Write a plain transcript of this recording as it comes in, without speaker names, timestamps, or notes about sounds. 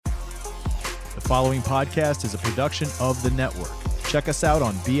The following podcast is a production of the network. Check us out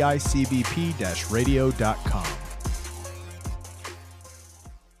on bicbp-radio.com.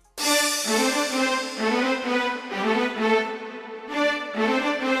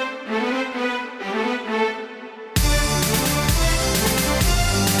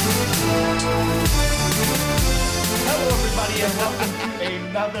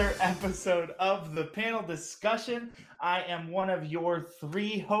 Another episode of the panel discussion. I am one of your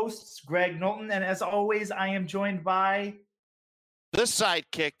three hosts, Greg Knowlton, and as always, I am joined by the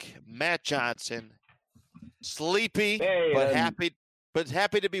sidekick, Matt Johnson. Sleepy, hey, but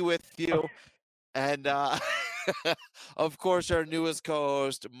happy to be with you. And of course, our newest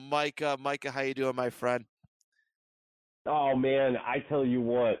co-host, Micah. Micah, how you doing, my friend? Oh man, I tell you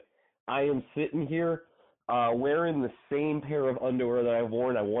what, I am sitting here wearing the same pair of underwear that I've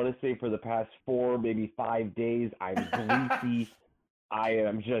worn, I want to say, for the past 4, maybe 5 days. I'm greasy. I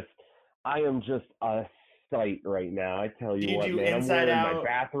am just a sight right now. I tell you what, man. I'm wearing my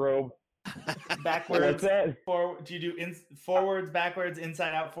bathrobe. Backwards. What's that? Forward, do you do forwards, backwards,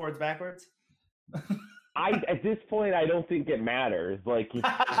 inside out, forwards, backwards? At this point, I don't think it matters. Like,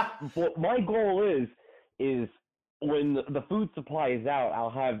 what my goal is when the food supply is out, I'll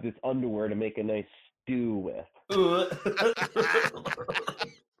have this underwear to make a nice stew with.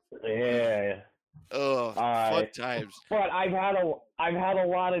 Yeah. Oh, fun times. But I've had a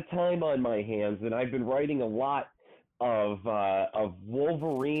lot of time on my hands, and I've been writing a lot of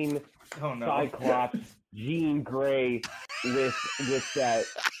Wolverine, Cyclops, Jean Grey with just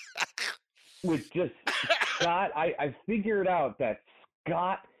Scott. I figured out that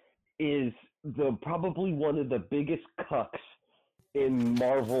Scott is probably one of the biggest cucks in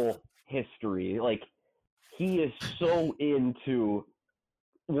Marvel history. Like, he is so into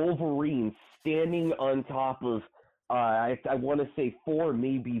Wolverine standing on top of I want to say 4,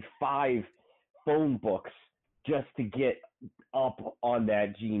 maybe 5 phone books just to get up on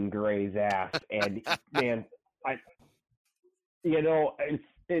that Jean Grey's ass. And man,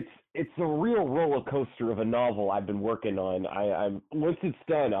 it's a real roller coaster of a novel I've been working on. I'm once it's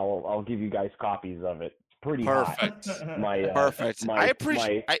done, I'll give you guys copies of it. It's pretty perfect. Hot. Perfect. I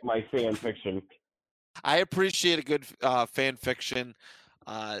appreciate my fan fiction. I appreciate a good fan fiction.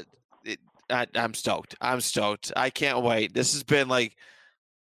 I'm stoked. I can't wait. This has been like,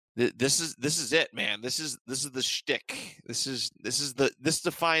 this is it, man. This is the shtick. This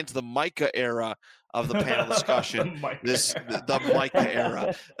defines the Micah era of the panel discussion. the Micah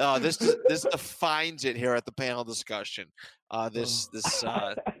era. This defines it here at the panel discussion. This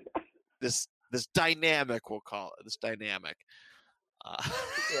dynamic, we'll call it. This dynamic.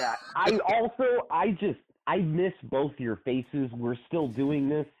 Yeah. I miss both your faces. We're still doing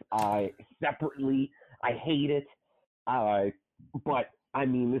this separately. I hate it. But I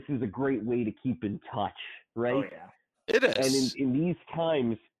mean, this is a great way to keep in touch, right? Oh yeah. It is. And in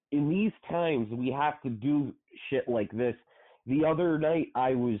these times, we have to do shit like this. The other night,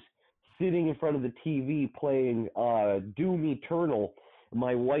 I was sitting in front of the TV playing Doom Eternal.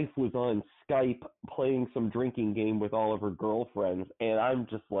 My wife was on Skype playing some drinking game with all of her girlfriends, and I'm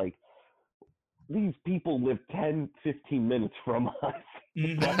just like, these people live 10, 15 minutes from us.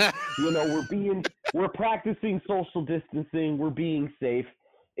 Mm-hmm. We're practicing social distancing. We're being safe.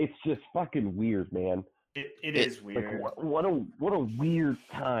 It's just fucking weird, man. It is weird. Like, what a weird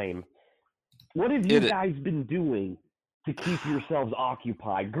time. What have you guys been doing to keep yourselves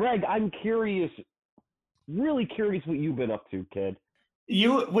occupied? Greg, I'm really curious what you've been up to, kid.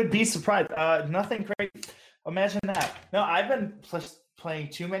 You would be surprised. Nothing crazy. Imagine that. No, I've been playing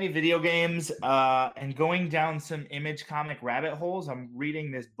too many video games and going down some Image comic rabbit holes. I'm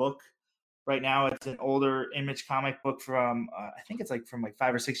reading this book right now. It's an older Image comic book from I think it's from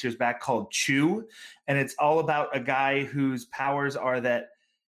 5 or 6 years back, called Chew, and it's all about a guy whose powers are that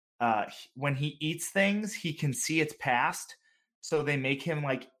when he eats things, he can see its past. So they make him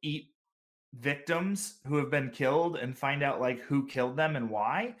eat victims who have been killed and find out who killed them and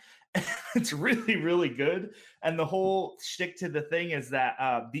why. It's really, really good. And the whole shtick to the thing is that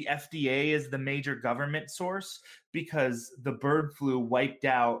the FDA is the major government source because the bird flu wiped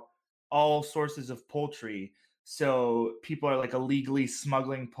out all sources of poultry. So people are illegally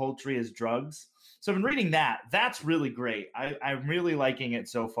smuggling poultry as drugs. So I've been reading that. That's really great. I'm really liking it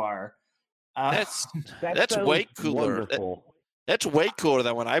so far. That's way cooler. That's way cooler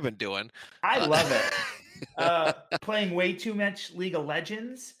than what I've been doing. I love it. Playing way too much League of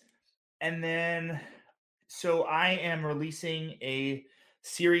Legends. And then, so I am releasing a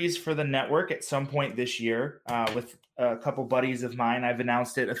series for the network at some point this year with a couple buddies of mine. I've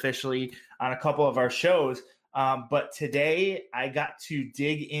announced it officially on a couple of our shows. But today I got to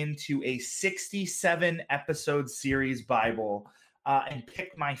dig into a 67 episode series Bible and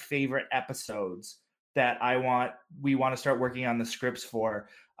pick my favorite episodes that we want to start working on the scripts for.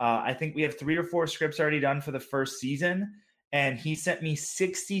 I think we have 3 or 4 scripts already done for the first season, and he sent me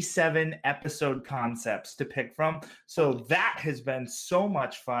 67 episode concepts to pick from. So that has been so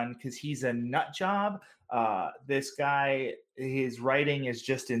much fun because he's a nut job. This guy, his writing is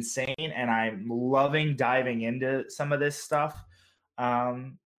just insane, and I'm loving diving into some of this stuff.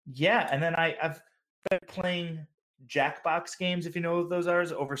 Yeah, and then I've been playing Jackbox games, if you know what those are,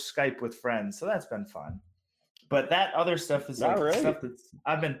 over Skype with friends. So that's been fun. But that other stuff is like stuff that's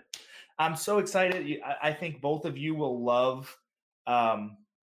I'm so excited. I think both of you will love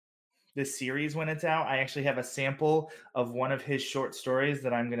this series when it's out. I actually have a sample of one of his short stories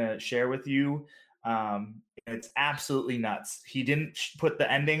that I'm going to share with you. It's absolutely nuts. He didn't put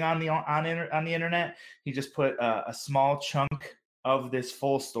the ending on the internet. He just put a small chunk of this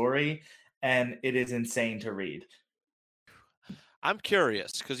full story, and it is insane to read. I'm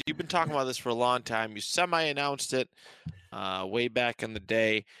curious because you've been talking about this for a long time. You semi-announced it way back in the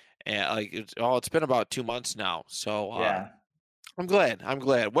day, and it's been about 2 months now. So yeah, I'm glad.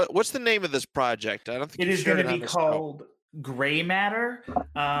 What's the name of this project? I don't think it is going to be called Gray Matter.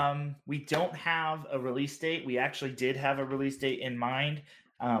 We don't have a release date. We actually did have a release date in mind,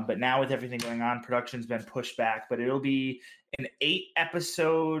 but now with everything going on, production's been pushed back. But it'll be an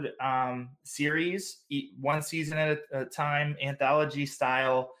 8-episode series, 1 season at a time, anthology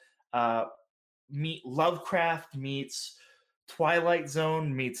style. Lovecraft meets Twilight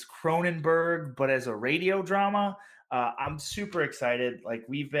Zone meets Cronenberg, but as a radio drama. I'm super excited. Like,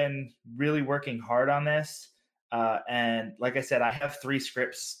 we've been really working hard on this. And like I said, I have 3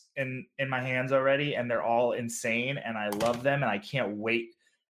 scripts in my hands already, and they're all insane, and I love them, and I can't wait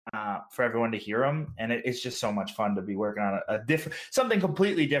for everyone to hear them. And it's just so much fun to be working on something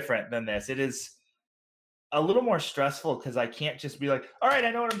completely different than this. It is a little more stressful because I can't just be like, all right,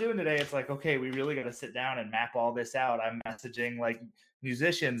 I know what I'm doing today. It's like, okay, we really got to sit down and map all this out. I'm messaging like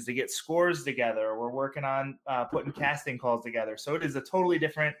musicians to get scores together. We're working on putting casting calls together. So it is a totally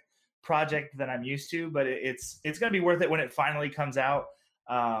different project than I'm used to, but it's going to be worth it when it finally comes out.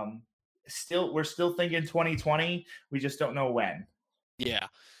 We're still thinking 2020. We just don't know when. Yeah,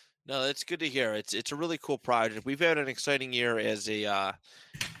 no, that's good to hear. It's a really cool project. We've had an exciting year as a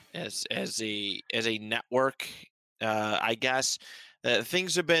network. I guess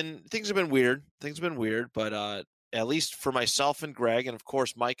things have been weird. Things have been weird, but at least for myself and Greg, and of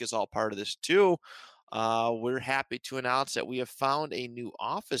course Mike is all part of this too. We're happy to announce that we have found a new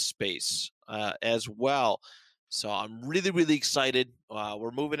office space as well. So I'm really, really excited. We're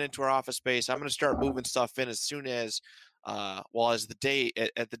moving into our office space. I'm going to start moving stuff in as soon as, as the day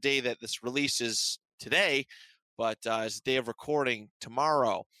that this releases today, but as the day of recording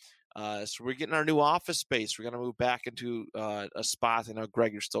tomorrow. So we're getting our new office space. We're going to move back into a spot. I know,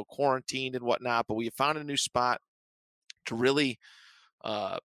 Greg, you're still quarantined and whatnot, but we found a new spot to really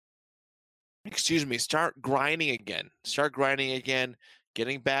start grinding again,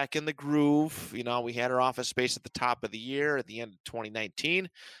 getting back in the groove. You know, we had our office space at the top of the year at the end of 2019,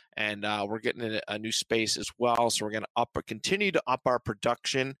 and we're getting a new space as well. So we're going to continue to up our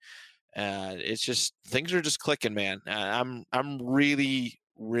production. It's just, things are just clicking, man. I'm really,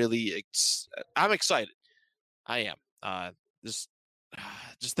 really I'm excited. I am. Just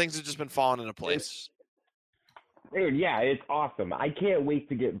things have just been falling into place. Dude, yeah, it's awesome. I can't wait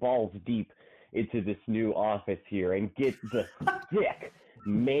to get balls deep into this new office here and get the thick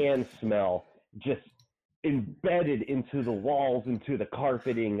man smell just embedded into the walls, into the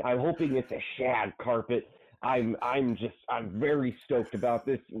carpeting. I'm hoping it's a shag carpet. I'm very stoked about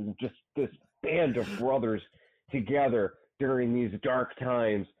this. Just this band of brothers together during these dark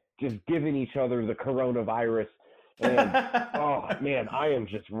times, just giving each other the coronavirus. And oh man, I am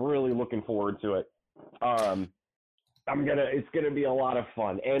just really looking forward to it. It's gonna be a lot of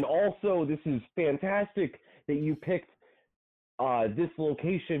fun. And also, this is fantastic that you picked this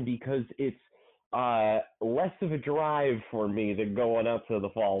location because it's less of a drive for me than going up to the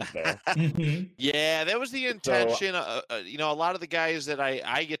falls there. Yeah, that was the intention. So, a lot of the guys that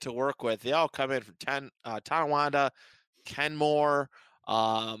I get to work with, they all come in from Tonawanda, Kenmore.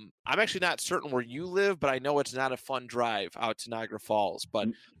 I'm actually not certain where you live, but I know it's not a fun drive out to Niagara Falls. But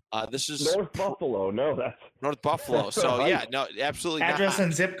this is North Buffalo. No, that's North Buffalo. So yeah, no, absolutely. Address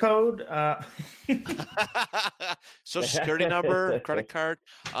and zip code. Social security number, credit card.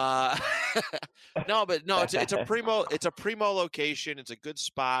 No, it's a primo location. It's a good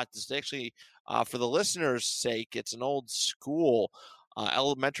spot. It's actually, for the listeners' sake, it's an old school.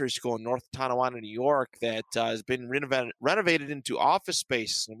 elementary school in North Tonawanda, New York, that has been renovated into office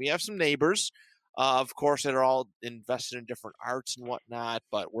space. And we have some neighbors, of course, that are all invested in different arts and whatnot.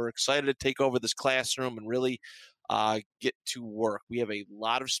 But we're excited to take over this classroom and really get to work. We have a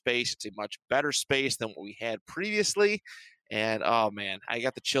lot of space. It's a much better space than what we had previously. And oh man, I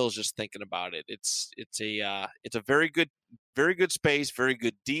got the chills just thinking about it. It's a very good space, very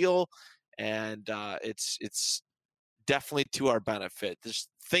good deal, and it's definitely to our benefit. There's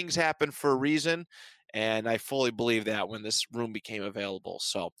things happen for a reason, and I fully believe that when this room became available.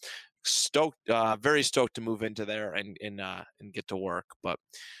 So stoked, very stoked to move into there and get to work. But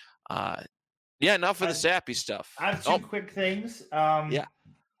yeah, enough of the sappy stuff. I have two quick things. Yeah.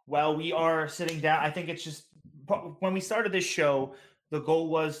 While we are sitting down, I think it's just when we started this show, the goal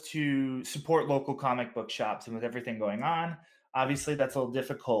was to support local comic book shops, and with everything going on, obviously that's a little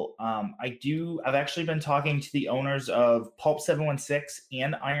difficult. I've actually been talking to the owners of Pulp 716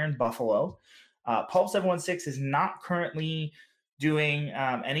 and Iron Buffalo. Pulp 716 is not currently doing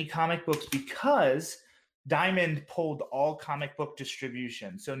any comic books because Diamond pulled all comic book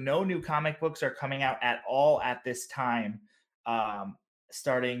distribution. So no new comic books are coming out at all at this time,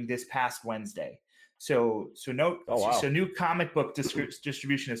 starting this past Wednesday. So new comic book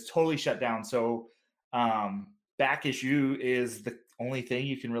distribution is totally shut down. So back issue is the only thing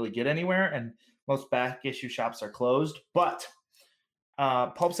you can really get anywhere, and most back issue shops are closed. But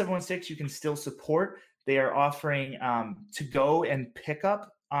Pulp 716 you can still support. They are offering to go and pick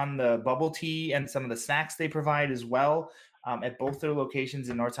up on the bubble tea and some of the snacks they provide as well at both their locations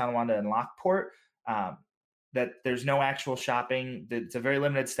in North Tonawanda and Lockport. That there's no actual shopping. It's a very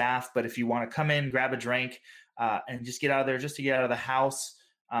limited staff, but if you want to come in, grab a drink, and just get out of there, just to get out of the house,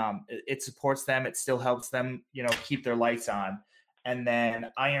 it supports them. It still helps them, keep their lights on. And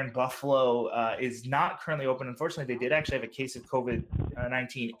then Iron Buffalo is not currently open. Unfortunately, they did actually have a case of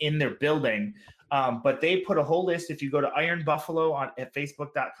COVID-19 in their building, but they put a whole list. If you go to Iron Buffalo at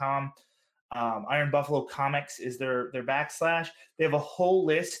Facebook.com, Iron Buffalo Comics is their backslash. They have a whole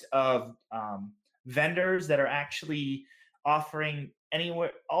list of vendors that are actually offering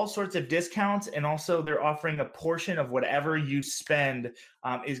all sorts of discounts, and also they're offering a portion of whatever you spend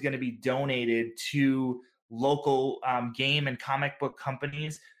is going to be donated to local game and comic book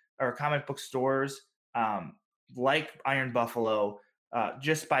companies or comic book stores like Iron Buffalo,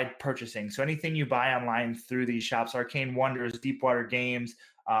 just by purchasing. So anything you buy online through these shops, Arcane Wonders, Deepwater Games,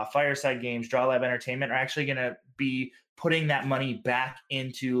 Fireside Games, Draw Lab Entertainment, are actually going to be putting that money back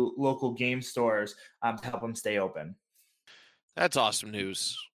into local game stores to help them stay open. That's awesome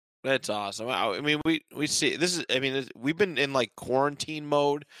news. That's awesome. I mean, we see this is. I mean, we've been in like quarantine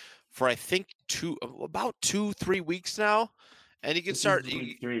mode for I think about 2-3 weeks now, and you can start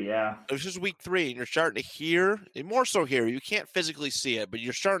week 3. Yeah, it's just week 3, and you're starting to hear, and more so here. You can't physically see it, but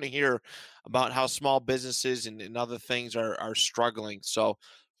you're starting to hear about how small businesses and other things are struggling. So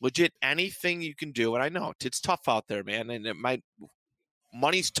legit, anything you can do, and I know it's tough out there, man, and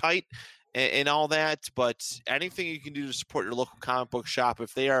money's tight and all that, but anything you can do to support your local comic book shop,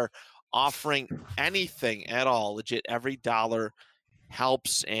 if they are offering anything at all, legit, every dollar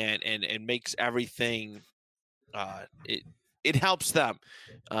helps and makes everything it helps them,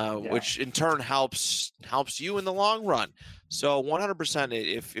 which in turn helps you in the long run. So 100%,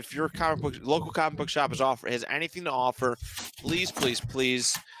 if your local comic book shop has anything to offer, please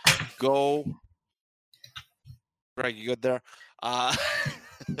go. Greg, you good there?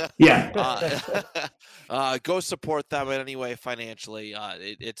 Yeah. Go support them in any way financially.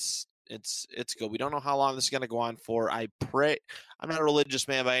 It's good. We don't know how long this is going to go on for. I pray. I'm not a religious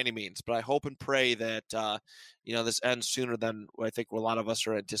man by any means, but I hope and pray that this ends sooner than I think a lot of us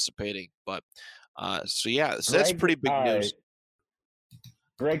are anticipating. But so that's pretty big news.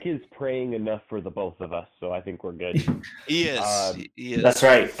 Greg is praying enough for the both of us, so I think we're good. He is. He is. That's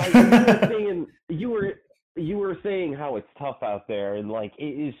right. You were saying how it's tough out there, and like it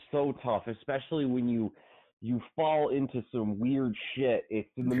is so tough, especially when you fall into some weird shit. It's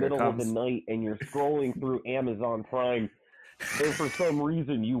in the middle of the night and you're scrolling through Amazon Prime, and for some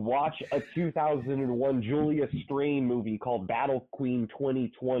reason you watch a 2001 Julia Strain movie called Battle Queen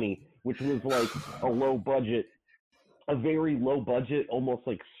 2020, which was like a very low budget, almost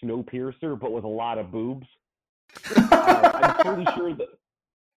like Snowpiercer, but with a lot of boobs. I'm pretty sure that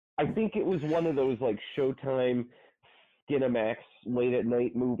I think it was one of those like Showtime, Skinamax late at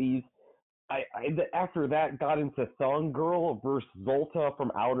night movies. I after that got into Thong Girl versus Zolta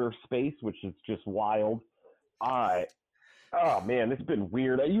from Outer Space, which is just wild. Oh man, it's been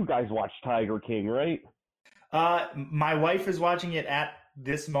weird. You guys watch Tiger King, right? My wife is watching it at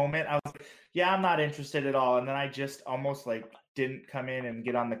this moment. I was like, yeah, I'm not interested at all. And then I just almost like didn't come in and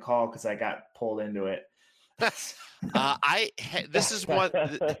get on the call because I got pulled into it. This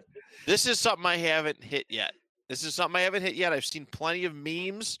is something I haven't hit yet. I've seen plenty of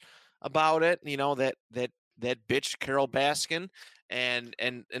memes about it. You know, that bitch Carol Baskin and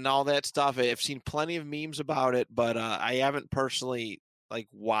all that stuff. I've seen plenty of memes about it, but I haven't personally like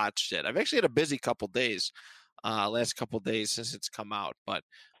watched it. I've actually had a busy couple days, last couple days since it's come out. But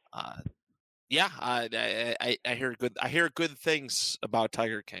yeah, I hear good things about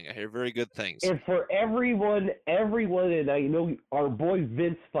Tiger King. I hear very good things. And for everyone, and I know our boy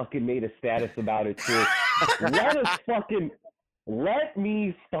Vince fucking made a status about it too. Let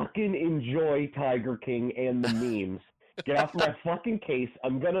me fucking enjoy Tiger King and the memes. Get off my fucking case.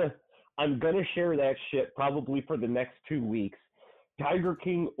 I'm gonna share that shit probably for the next 2 weeks. Tiger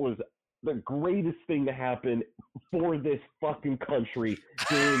King was the greatest thing to happen for this fucking country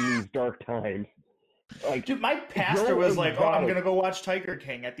during these dark times. Like, dude, my pastor was like, "Oh, I'm gonna go watch Tiger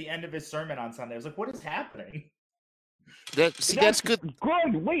King" at the end of his sermon on Sunday. I was like, "What is happening?" That's good.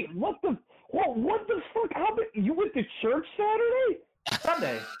 Good. Wait, what the fuck happened? You went to church Saturday?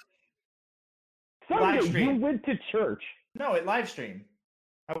 Sunday, you went to church? No, it live streamed.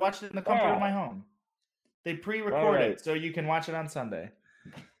 I watched it in the comfort of my home. They pre-record it so you can watch it on Sunday.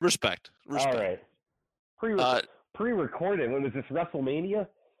 Respect. All right. Pre-recorded. When was this, WrestleMania?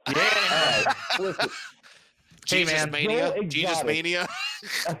 Yeah. Listen. Jesus Mania. Jesus Mania.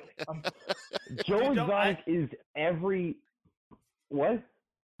 Joe Exotic is every. What?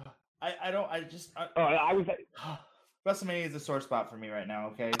 I was. WrestleMania is a sore spot for me right now.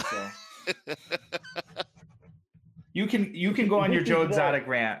 Okay, so you can go on your Joe Exotic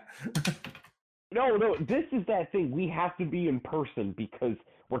rant. No, this is that thing. We have to be in person because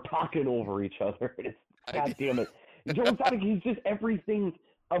we're talking over each other. God damn it. Joe Exotic, he's just everything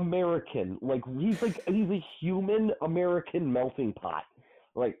American. Like he's a human American melting pot.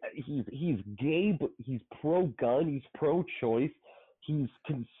 Like he's gay, but he's pro-gun, he's pro-choice, he's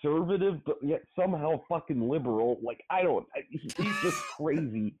conservative, but yet somehow fucking liberal. Like he's just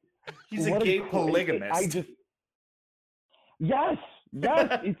crazy. He's a gay polygamist. Yes,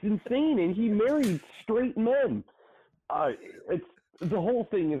 it's insane, and he married straight men. The whole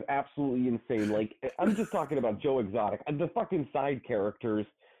thing is absolutely insane. Like, I'm just talking about Joe Exotic. The fucking side characters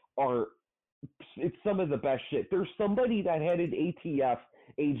it's some of the best shit. There's somebody that had an ATF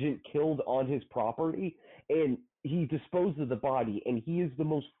agent killed on his property, and he disposed of the body, and he is the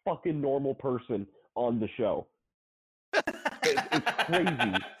most fucking normal person on the show. It's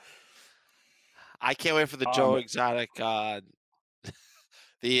crazy. I can't wait for the Joe Exotic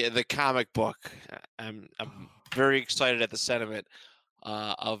the comic book. I'm very excited at the sentiment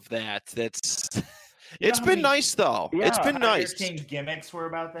of that. It's been nice though. Yeah, it's been nice. King gimmicks we're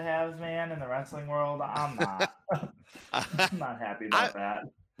about to have, man, in the wrestling world. I'm not. I'm not happy about that.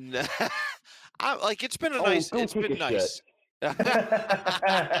 It's been a nice. It's been nice.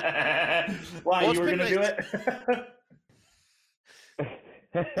 Why you were gonna do it?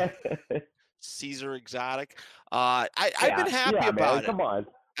 Caesar Exotic. I've been happy about it. Come on.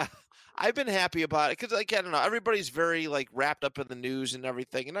 I've been happy about it because, like, I don't know, everybody's very like wrapped up in the news and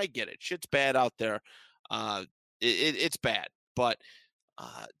everything, and I get it. Shit's bad out there. It's bad, but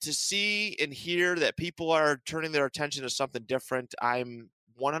to see and hear that people are turning their attention to something different, I'm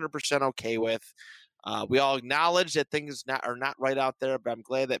 100% okay with. We all acknowledge that things are not right out there, but I'm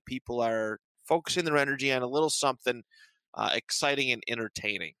glad that people are focusing their energy on a little something exciting and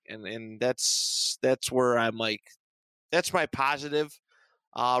entertaining, and that's where I'm like, that's my positive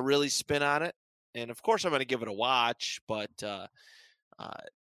really spin on it. And of course I'm going to give it a watch, but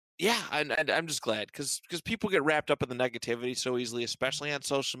yeah, I'm just glad because people get wrapped up in the negativity so easily, especially on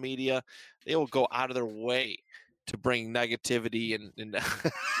social media. They will go out of their way to bring negativity and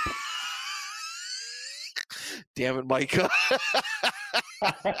damn it, Micah.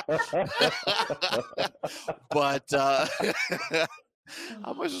 But how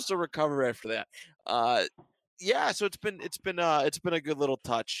am I supposed to recover after that? Yeah, so it's been a good little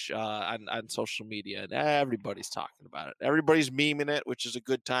touch on social media, and everybody's talking about it. Everybody's memeing it, which is a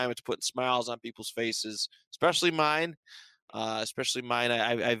good time. It's putting smiles on people's faces, especially mine. I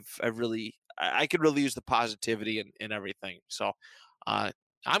could really use the positivity and everything. So I'm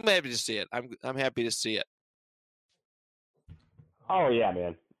happy to see it. I'm happy to see it. Oh yeah,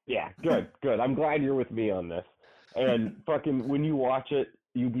 man. Yeah, good. I'm glad you're with me on this. And fucking when you watch it,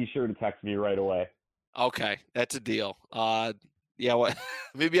 you be sure to text me right away. Okay, that's a deal. Yeah, what?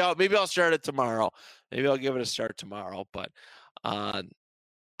 Maybe I'll start it tomorrow. Maybe I'll give it a start tomorrow. But all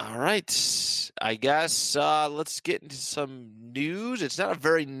right, I guess let's get into some news. It's not a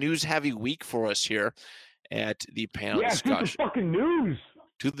very news-heavy week for us here at the panel Yeah, to the discussion. fucking news.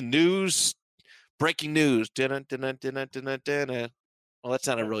 To the news, breaking news. Dun, dun, dun, dun, dun, dun, dun, dun. Well, that's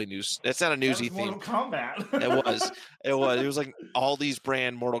not a really news. That's not a newsy That was theme. Mortal Kombat. It was. It was like Aldi's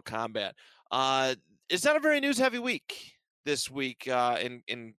brand Mortal Kombat. It's not a very news heavy week this week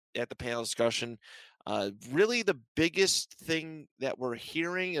in at the panel discussion. Really, the biggest thing that we're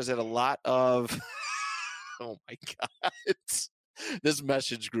hearing is that a lot of oh my god, this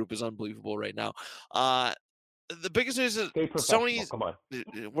message group is unbelievable right now. The biggest news is Stay professional. Sony's. Come on.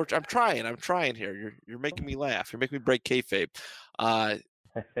 I'm trying here. You're making me laugh. You're making me break kayfabe. A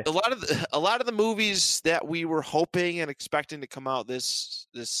lot of the movies that we were hoping and expecting to come out this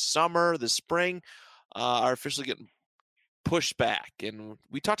summer, this spring, are officially getting pushed back. And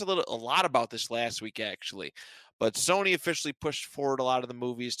we talked a lot about this last week actually. But Sony officially pushed forward a lot of the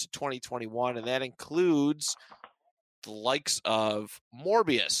movies to 2021, and that includes the likes of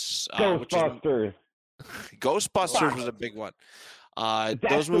Morbius, Ghostbusters. Ghostbusters was a big one. That's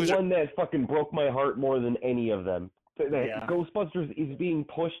those the movies one that fucking broke my heart more than any of them. Yeah. Ghostbusters is being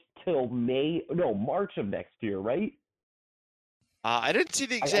pushed till March of next year, right? I didn't see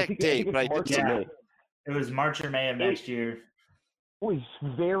the I exact think date, it's but I did March see or Yeah. May. It was March or May of next year. It was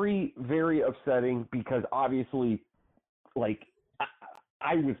very, very upsetting because obviously, like,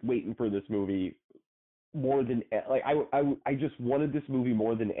 I was waiting for this movie more than I just wanted this movie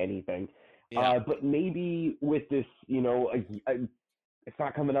more than anything. Yeah. But maybe with this, it's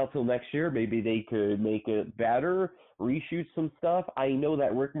not coming out till next year. Maybe they could make it better, reshoot some stuff. I know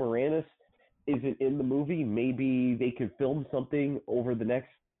that Rick Moranis isn't in the movie. Maybe they could film something over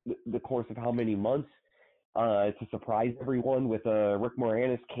the course of how many months to surprise everyone with a Rick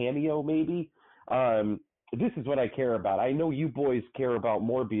Moranis cameo, maybe. This is what I care about. I know you boys care about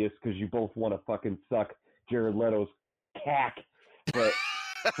Morbius because you both want to fucking suck Jared Leto's cack, but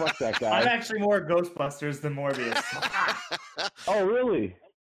fuck that guy. I'm actually more Ghostbusters than Morbius. Oh, really?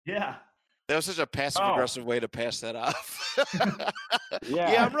 Yeah. That was such a passive-aggressive way to pass that off.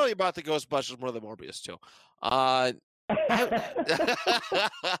 Yeah. Yeah, I'm really about the Ghostbusters more than Morbius too.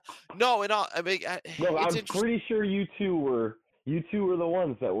 No, and all, I mean, No, it's I'm pretty sure you two were the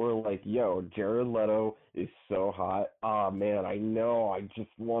ones that were like, "Yo, Jared Leto is so hot. Oh man, I know. I just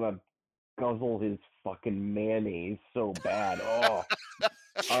want to guzzle his fucking mayonnaise so bad." Oh.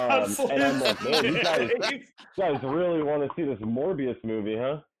 And I'm like, man, you guys really want to see this Morbius movie,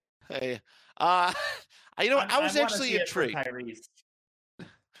 huh? Hey, I was actually intrigued.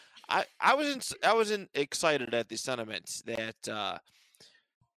 I was excited at the sentiment that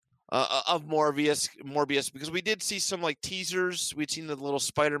of Morbius because we did see some like teasers. We'd seen the little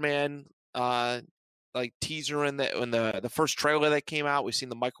Spider-Man like teaser in the first trailer that came out. We've seen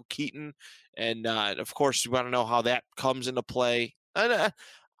the Michael Keaton, and of course we want to know how that comes into play. And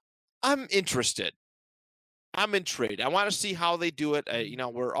I'm interested. I'm intrigued. I want to see how they do it.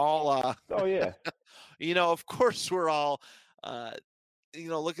 We're all. Oh yeah. Of course we're all.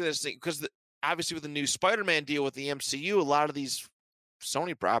 Look at this thing because obviously with the new Spider-Man deal with the MCU, a lot of these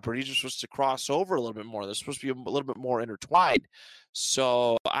Sony properties are supposed to cross over a little bit more. They're supposed to be a little bit more intertwined.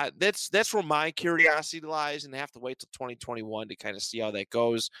 So that's where my curiosity lies, and I have to wait till 2021 to kind of see how that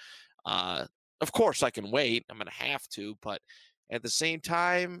goes. Of course, I can wait. I'm going to have to, but at the same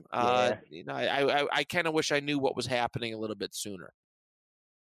time, I kind of wish I knew what was happening a little bit sooner.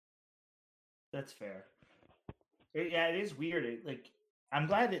 That's fair. It is weird. I'm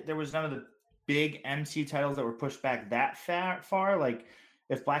glad that there was none of the big MC titles that were pushed back that far. Like,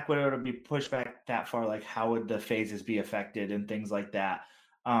 if Black Widow were to be pushed back that far, like, how would the phases be affected and things like that?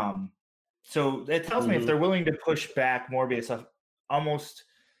 So it tells me if they're willing to push back Morbius almost,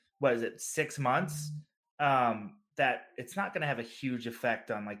 6 months, that it's not going to have a huge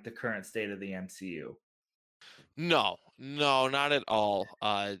effect on like the current state of the MCU. No, not at all.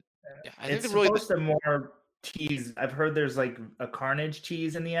 I think it's supposed to more tease. I've heard there's like a Carnage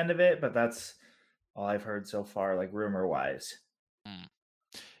tease in the end of it, but that's all I've heard so far, like rumor wise.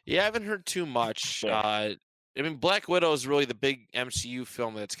 Yeah, I haven't heard too much. Yeah. Black Widow is really the big MCU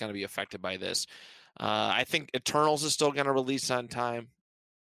film that's going to be affected by this. I think Eternals is still going to release on time.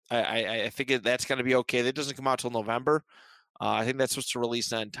 I think that's going to be okay. That doesn't come out till November. I think that's supposed to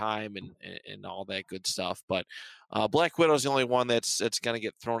release on time and all that good stuff. But Black Widow is the only one that's going to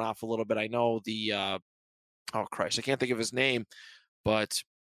get thrown off a little bit. I know the oh Christ, I can't think of his name, but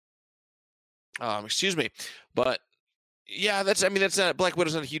excuse me, but yeah, that's not Black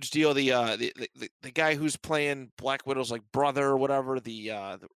Widow's not a huge deal. The guy who's playing Black Widow's like brother or whatever.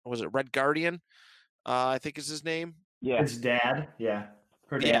 Was it Red Guardian? I think is his name. Yeah, his dad. Yeah.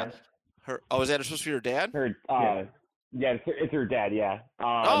 Her dad. Is that supposed to be her dad? Yeah, it's her dad. Yeah.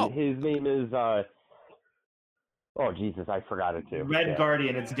 His name is Oh Jesus, I forgot it too. Red Yeah.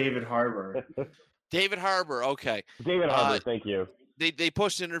 Guardian. It's David Harbour. David Harbour. Okay. David Harbour, thank you. They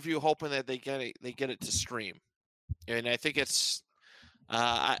post an interview hoping that they get it to stream, and I think it's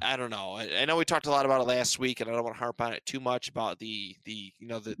I don't know. I know we talked a lot about it last week, and I don't want to harp on it too much about the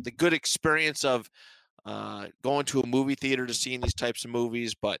good experience of going to a movie theater to seeing these types of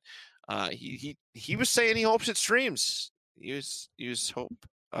movies. But he was saying he hopes it streams. He was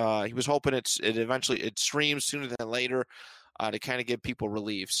hoping it eventually streams sooner than later to kind of give people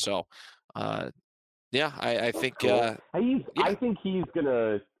relief. So yeah, I think cool. I think he's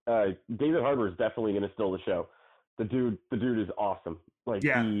gonna. David Harbour is definitely gonna steal the show. The dude is awesome. Like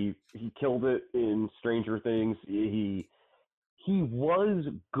he killed it in Stranger Things. He was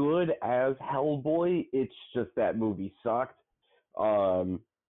good as Hellboy. It's just that movie sucked. So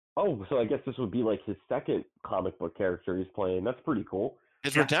I guess this would be like his second comic book character he's playing. That's pretty cool.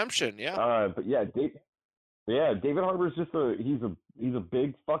 His redemption, yeah. But yeah, David Harbour's just he's a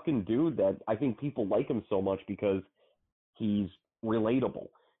big fucking dude that I think people like him so much because he's relatable.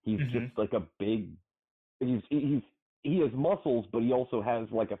 He's just like a big. He has muscles, but he also has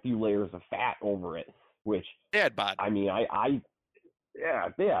like a few layers of fat over it, which dad bod. I mean,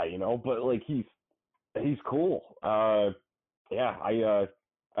 but like he's cool. I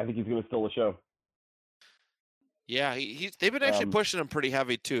think he's gonna steal the show. Yeah, they've been actually pushing him pretty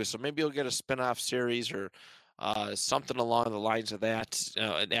heavy too. So maybe he'll get a spin-off series or something along the lines of that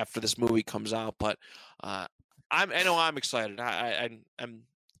after this movie comes out. But I know I'm excited.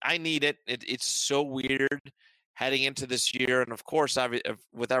 I need it. It's so weird heading into this year, and of course,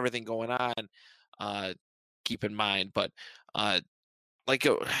 with everything going on, keep in mind. But the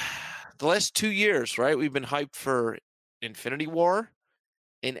last 2 years, right? We've been hyped for Infinity War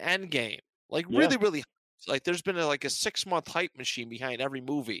and Endgame. Really, really. Like there's been a 6-month hype machine behind every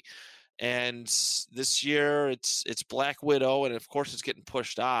movie, and this year it's Black Widow, and of course it's getting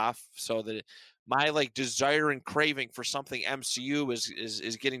pushed off. So that my desire and craving for something MCU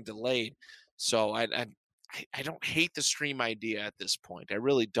is getting delayed. So I don't hate the stream idea at this point. I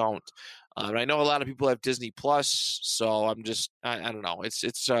really don't. I know a lot of people have Disney Plus, so I'm just I don't know.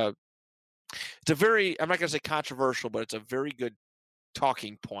 It's a very, I'm not gonna say controversial, but it's a very good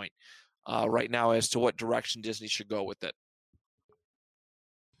talking point right now as to what direction Disney should go with it.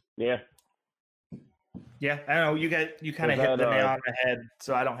 Yeah, I don't know. You kind of hit the nail on the head,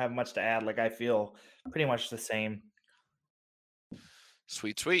 so I don't have much to add. I feel pretty much the same.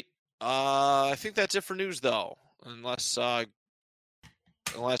 Sweet. I think that's it for news, though, unless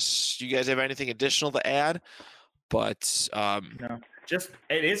you guys have anything additional to add. But no, just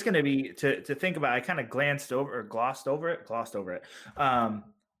it is going to be to think about. I kind of glossed over it.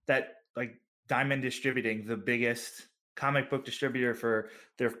 That Diamond Distributing, the biggest comic book distributor for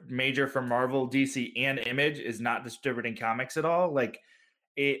their major for Marvel, DC, and Image, is not distributing comics at all.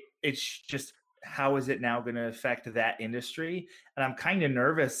 It's just, how is it now going to affect that industry? And I'm kind of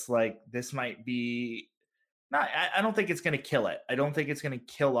nervous. This might be not. I don't think it's going to kill it. I don't think it's going to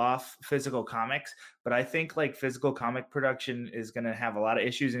kill off physical comics, but I think physical comic production is going to have a lot of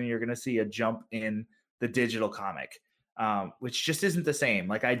issues, and you're going to see a jump in the digital comic. Which just isn't the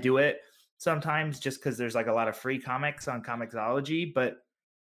same. I do it sometimes just because there's a lot of free comics on Comixology, but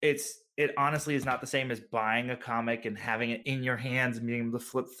it honestly is not the same as buying a comic and having it in your hands and being able to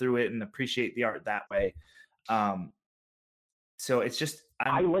flip through it and appreciate the art that way. So it's just,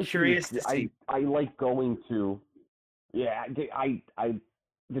 I'm curious to see. I like going to, the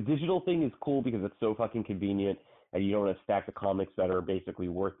digital thing is cool because it's so fucking convenient, and you don't have stacks of comics that are basically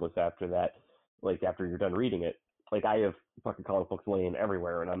worthless after that, after you're done reading it. I have fucking comic books laying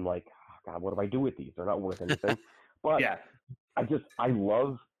everywhere, and I'm like, oh, God, what do I do with these? They're not worth anything. But yeah, I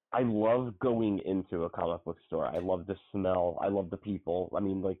love going into a comic book store. I love the smell. I love the people. I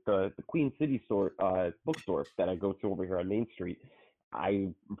mean, the Queen City store, bookstore that I go to over here on Main Street.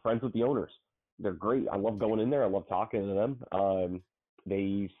 I'm friends with the owners. They're great. I love going in there. I love talking to them.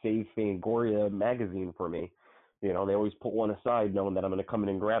 They save Fangoria magazine for me. They always put one aside knowing that I'm going to come in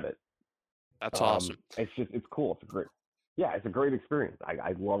and grab it. That's awesome. It's cool. It's a great experience.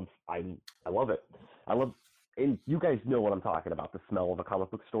 I love it. And you guys know what I'm talking about, the smell of a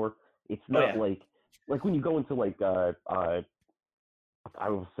comic book store. It's not like when you go into I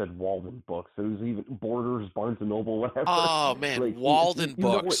almost said Walden Books. It was even Borders, Barnes and Noble, whatever. Oh man, Walden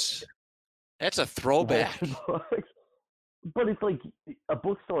Books. That's a throwback. But it's a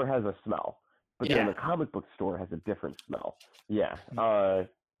bookstore has a smell, but then a comic book store has a different smell. Yeah.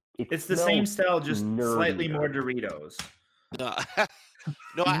 It's the same style, just slightly more Doritos. No,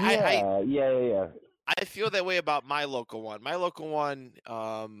 yeah. I feel that way about my local one. My local one,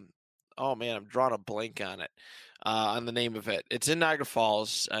 oh man, I'm drawing a blank on the name of it. It's in Niagara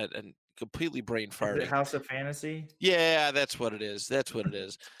Falls, and completely brain Is it farting. House of Fantasy? Yeah, that's what it is. That's what it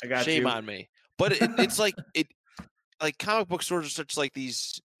is. I got Shame you. on me. But it's like comic book stores are such like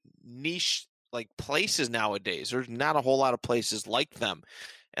these niche like places nowadays. There's not a whole lot of places like them.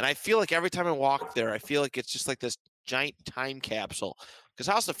 And I feel like every time I walk there, I feel like it's just like this giant time capsule. Because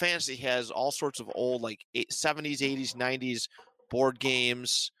House of Fantasy has all sorts of old like 70s, 80s, 90s board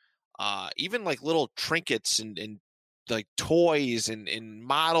games, even like little trinkets and like toys and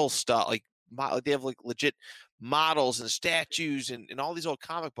model stuff. Like they have like legit models and statues and all these old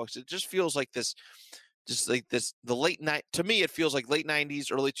comic books. It just feels like this just like this the late night to me it feels like late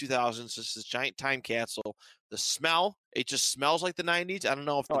 90s early 2000s, just this giant time capsule. The smell, it just smells like the 90s. I don't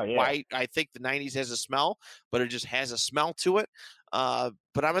know if why I think the 90s has a smell, but it just has a smell to it.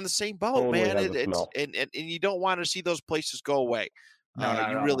 But I'm in the same boat, Totally man. has a smell. And you don't want to see those places go away. No, not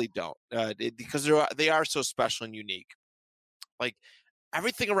at you all. really don't, because they are so special and unique. Like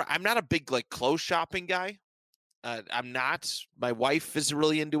everything around. I'm not a big like clothes shopping guy. I'm not. My wife is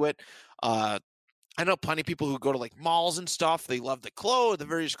really into it. I know plenty of people who go to like malls and stuff. They love the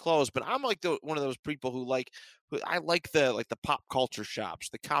various clothes, but I'm like one of those people who I like the pop culture shops,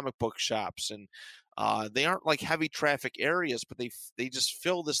 the comic book shops, and they aren't like heavy traffic areas, but they just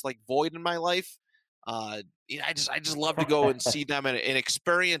fill this like void in my life. I just love to go and see them and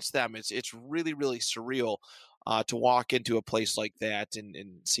experience them. It's really really surreal to walk into a place like that and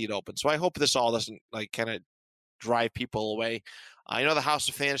see it open. So I hope this all doesn't like kind of drive people away. I know the House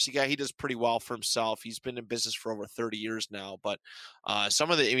of Fantasy guy, he does pretty well for himself. He's been in business for over 30 years now, but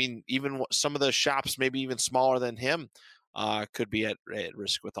even some of the shops, maybe even smaller than him, could be at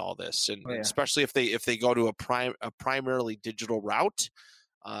risk with all this. And especially if they go to a primarily digital route,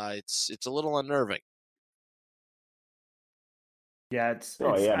 it's a little unnerving. Yeah,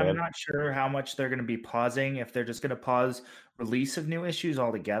 I'm not sure how much they're going to be pausing, if they're just going to pause release of new issues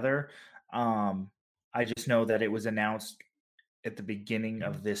altogether. I just know that it was announced at the beginning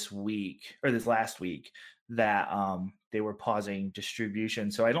of this last week that they were pausing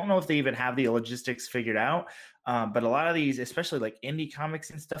distribution. So I don't know if they even have the logistics figured out. But a lot of these, especially like indie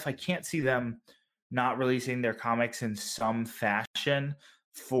comics and stuff, I can't see them not releasing their comics in some fashion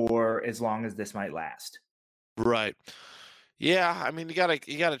for as long as this might last. Right. Yeah, I mean, you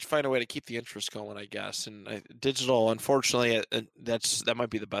gotta find a way to keep the interest going, I guess. And digital, unfortunately, that might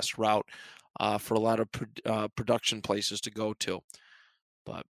be the best route for a lot of production places to go to.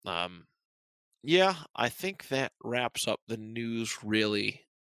 But yeah, I think that wraps up the news. Really,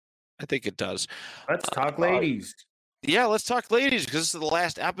 I think it does. Let's talk ladies. Yeah, let's talk ladies, because this is the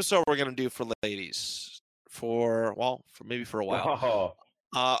last episode we're gonna do for ladies for maybe for a while. Oh.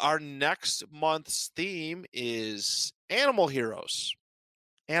 Our next month's theme is animal heroes.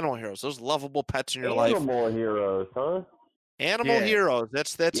 Animal heroes, those lovable pets in your life. Animal heroes, huh? Animal heroes.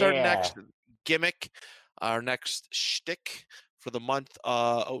 That's our next gimmick, our next shtick for the month.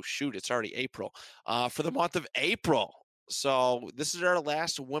 It's already April. For the month of April. So this is our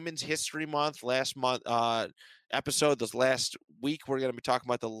last Women's History Month. Last month episode. This last week we're going to be talking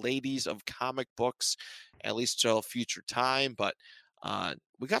about the ladies of comic books, at least till a future time. But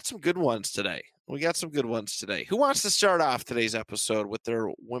we got some good ones today. Who wants to start off today's episode with their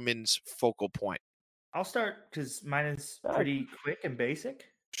women's focal point? I'll start because mine is pretty quick and basic.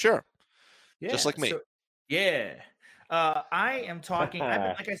 Sure. Yeah. Just like me. I am talking,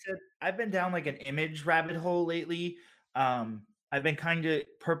 like I said, I've been down like an image rabbit hole lately. I've been kind of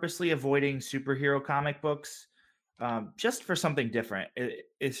purposely avoiding superhero comic books just for something different.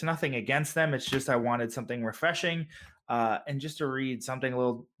 It's nothing against them. It's just I wanted something refreshing and just to read something a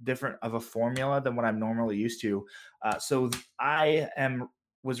little different of a formula than what I'm normally used to. So I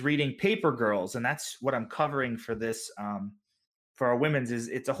was reading Paper Girls, and that's what I'm covering for this for our women's.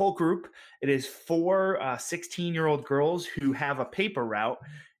 It's a whole group. It is 4 16-year-old girls who have a paper route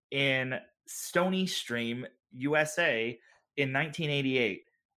in Stony Stream, USA in 1988.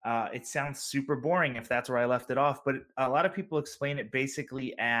 It sounds super boring if that's where I left it off, but a lot of people explain it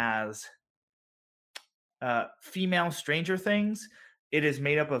basically as female Stranger Things. It is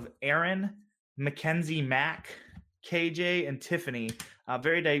made up of Erin, Mackenzie Mack, KJ, and Tiffany. A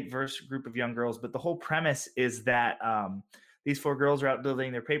very diverse group of young girls, but the whole premise is that these 4 girls are out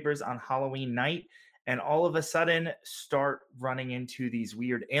delivering their papers on Halloween night, and all of a sudden start running into these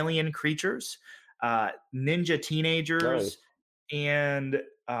weird alien creatures, ninja teenagers, and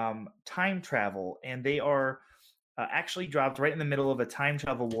time travel. And they are actually dropped right in the middle of a time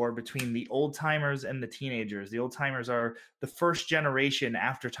travel war between the old timers and the teenagers. The old timers are the first generation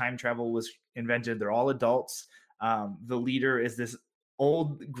after time travel was invented. They're all adults. The leader is this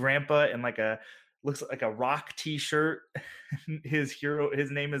old grandpa in like a looks like a rock t-shirt. His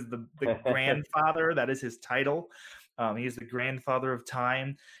name is the grandfather. That is his title. He is the grandfather of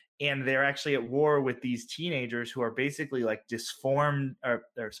time. And they're actually at war with these teenagers who are basically like deformed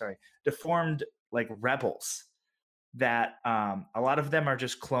like rebels that a lot of them are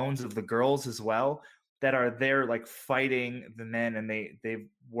just clones of the girls as well that are there like fighting the men, and they've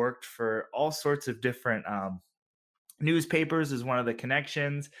worked for all sorts of different newspapers is one of the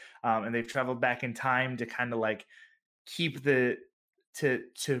connections, and they've traveled back in time to kind of like keep to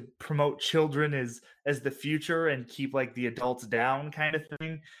promote children as the future and keep like the adults down kind of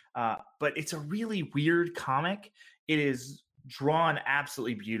thing. But it's a really weird comic. It is drawn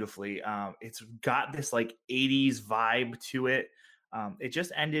absolutely beautifully. It's got this like 80s vibe to it. It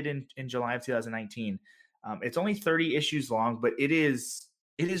just ended in July of 2019. It's only 30 issues long, but it is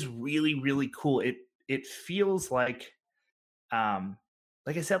really, really cool. It feels like I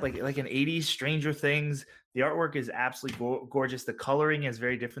said, like an 80s Stranger Things. The artwork is absolutely gorgeous. The coloring is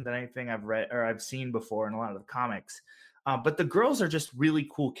very different than anything I've read or I've seen before in a lot of the comics. But the girls are just really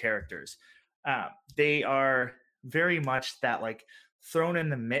cool characters. They are very much that like thrown in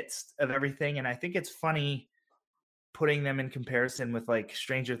the midst of everything. And I think it's funny putting them in comparison with like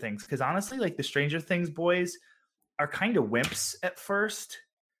Stranger Things. Because honestly, like the Stranger Things boys are kind of wimps at first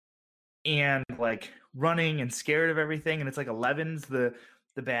and like running and scared of everything. And it's like Eleven's the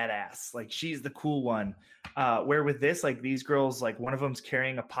badass, like she's the cool one, where with this, like these girls, like one of them's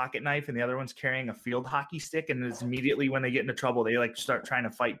carrying a pocket knife and the other one's carrying a field hockey stick, and it's immediately when they get into trouble they like start trying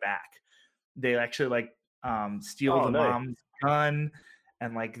to fight back. They actually like steal the mom's gun,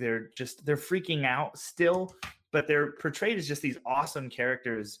 and like they're freaking out still, but they're portrayed as just these awesome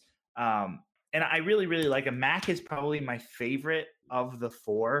characters. And I really, really like them. Mac is probably my favorite of the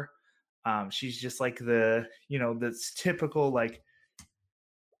four. She's just like this typical like,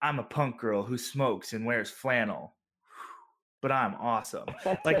 I'm a punk girl who smokes and wears flannel, but I'm awesome.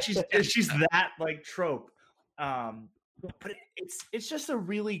 Like she's that like trope. But it's just a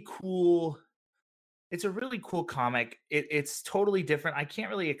really cool. It's a really cool comic. It's totally different. I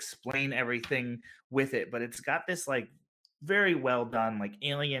can't really explain everything with it, but it's got this like very well done like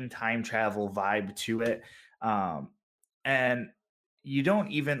alien time travel vibe to it. And you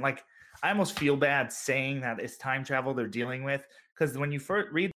don't even like. I almost feel bad saying that it's time travel they're dealing with, because when you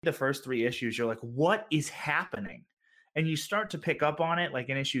read the first 3 issues, you're like, what is happening? And you start to pick up on it like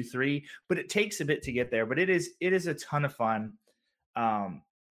in issue 3, but it takes a bit to get there. But it is a ton of fun.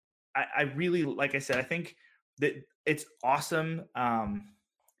 I really, like I said, I think that it's awesome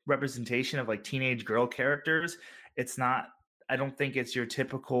representation of like teenage girl characters. It's not, I don't think it's your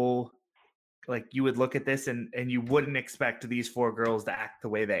typical, like you would look at this and you wouldn't expect these 4 girls to act the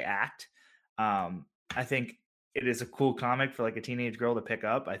way they act. I think it is a cool comic for like a teenage girl to pick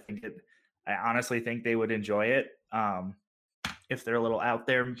up. I honestly think they would enjoy it if they're a little out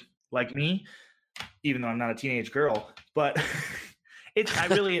there like me, even though I'm not a teenage girl. But I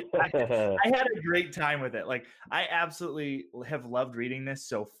had a great time with it. Like I absolutely have loved reading this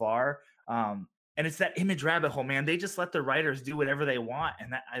so far. And it's that Image rabbit hole, man. They just let the writers do whatever they want,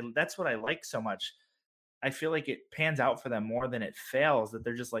 and that's what I like so much. I feel like it pans out for them more than it fails. That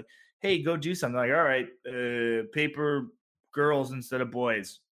they're just like, hey, go do something. Like, all right, paper girls instead of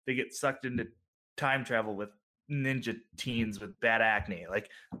boys. They get sucked into time travel with ninja teens with bad acne. Like,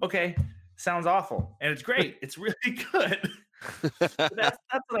 okay, sounds awful, and it's great. It's really good. That's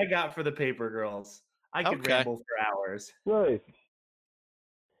what I got for the Paper Girls. I could ramble for hours. Nice.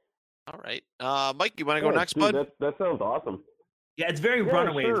 All right, Mike, you want to go next, dude, bud? That sounds awesome. Yeah, it's very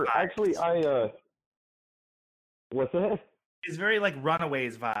Runaways sure. vibes. Actually, what's that? It's very like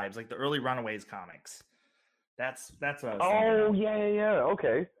Runaways vibes, like the early Runaways comics. That's what I was thinking. Oh, yeah.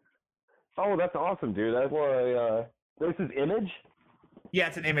 Okay. Oh, that's awesome, dude. That's why. This is Image? Yeah,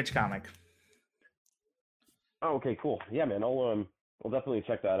 it's an Image comic. Oh, okay, cool. Yeah, man. I'll definitely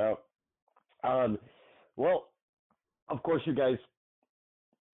check that out. Well, of course, you guys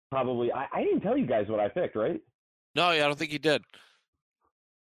probably. I didn't tell you guys what I picked, right? No, I don't think you did.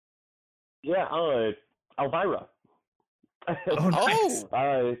 Yeah, Elvira. Oh, nice.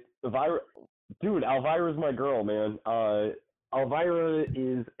 Elvira, dude, Elvira's my girl, man. Elvira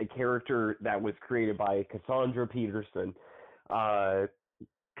is a character that was created by Cassandra Peterson.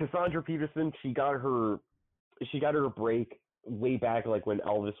 Cassandra Peterson, she got her break way back, like when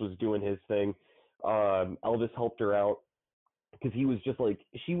Elvis was doing his thing. Elvis helped her out because he was just like,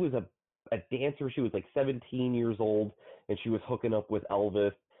 she was a dancer. She was like 17 years old, and she was hooking up with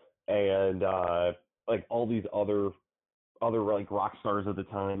Elvis and like all these other like rock stars at the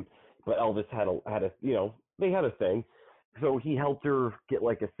time. But Elvis had a they had a thing, So he helped her get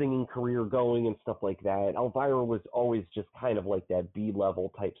like a singing career going and stuff like that. Elvira was always just kind of like that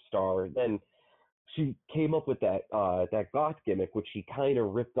B-level type star. Then she came up with that goth gimmick, which she kind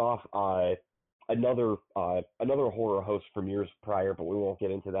of ripped off another horror host from years prior, but we won't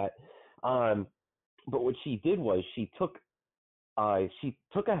get into that. But what she did was she took a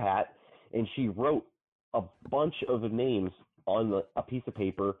hat and she wrote a bunch of names on a piece of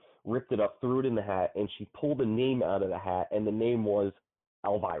paper, ripped it up, threw it in the hat, and she pulled a name out of the hat, and the name was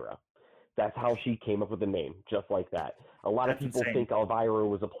Elvira. That's how she came up with the name, just like that. A lot of people think Elvira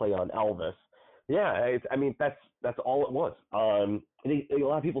was a play on Elvis. Yeah, I mean, that's all it was. A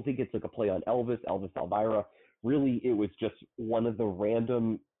lot of people think it's like a play on Elvis, Elvira. Really, it was just one of the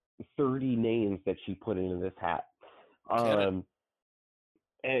random 30 names that she put into this hat. And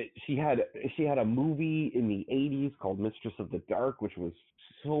she had a movie in the 80s called Mistress of the Dark, which was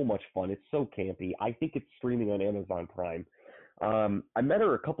so much fun. It's so campy. I think it's streaming on Amazon Prime. I met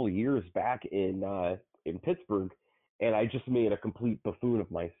her a couple of years back in Pittsburgh, and I just made a complete buffoon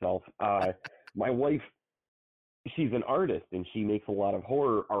of myself. My wife, she's an artist, and she makes a lot of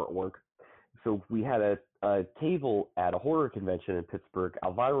horror artwork. So we had a table at a horror convention in Pittsburgh.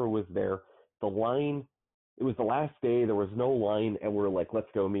 Elvira was there. It was the last day. There was no line, and we're like, let's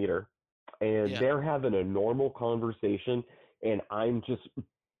go meet her. And they're having a normal conversation, and I'm just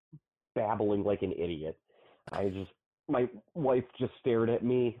babbling like an idiot. My wife just stared at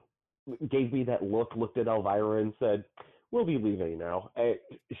me, gave me that look, looked at Elvira, and said, "We'll be leaving now." I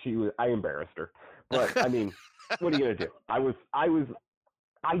embarrassed her, but I mean, what are you gonna do?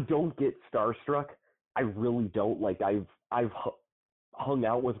 I don't get starstruck. I really don't. Like I've hung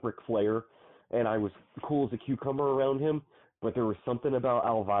out with Ric Flair, and I was cool as a cucumber around him. But there was something about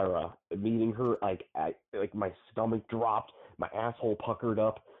Elvira. Meeting her, like my stomach dropped, my asshole puckered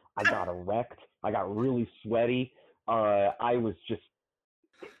up. I got erect. I got really sweaty. I was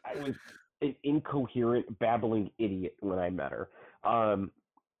an incoherent, babbling idiot when I met her.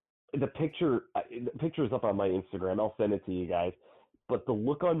 The picture is up on my Instagram. I'll send it to you guys. But the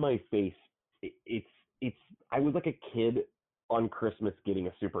look on my face, it's. I was like a kid on Christmas getting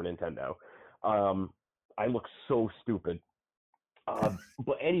a Super Nintendo. I look so stupid.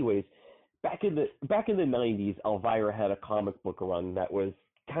 But anyways, back in the 90s, Elvira had a comic book run that was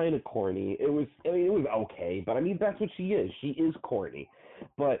kind of corny. It was okay, but I mean, that's what she is. She is corny.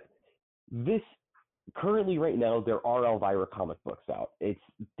 But currently right now, there are Elvira comic books out. It's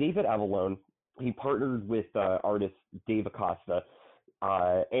David Avallone. He partnered with artist Dave Acosta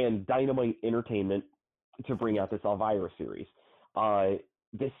and Dynamite Entertainment to bring out this Elvira series.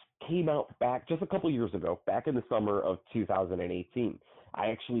 This came out back just a couple years ago, back in the summer of 2018. I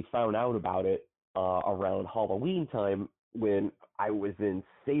actually found out about it around Halloween time when I was in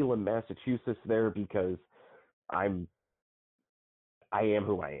Salem, Massachusetts there, because I am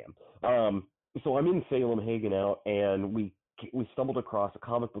who I am. So I'm in Salem hanging out, and we stumbled across a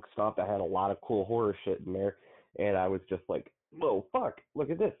comic book shop that had a lot of cool horror shit in there, and I was just like, whoa, fuck, look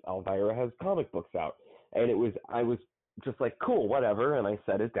at this. Elvira has comic books out. And I was just like, cool, whatever, and I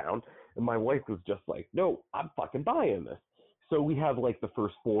set it down, and my wife was just like, no, I'm fucking buying this. So we have like the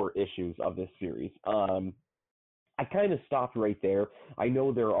first 4 issues of this series. I kind of stopped right there. I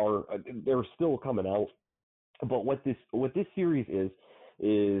know they're still coming out, but what this series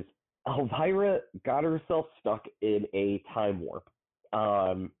is Elvira got herself stuck in a time warp.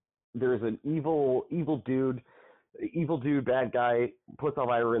 There's an evil dude, bad guy, puts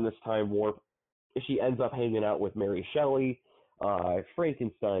Elvira in this time warp. She ends up hanging out with Mary Shelley,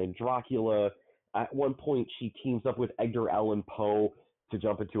 Frankenstein, Dracula. At one point, she teams up with Edgar Allan Poe to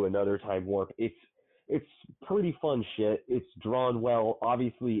jump into another time warp. It's pretty fun shit. It's drawn well.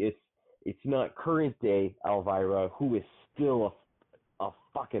 Obviously, it's not current day Elvira, who is still a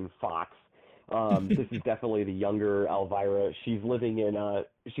fucking fox. This is definitely the younger Elvira. She's living in a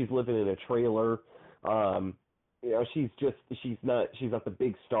trailer. She's not the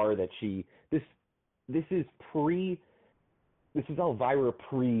big star that this is Elvira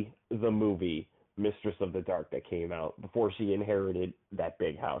pre the movie Mistress of the Dark that came out, before she inherited that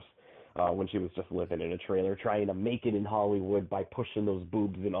big house, when she was just living in a trailer trying to make it in Hollywood by pushing those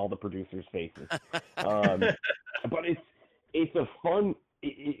boobs in all the producers' faces. But it's a fun.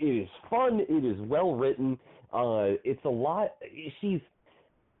 It is fun. It is well written. It's a lot.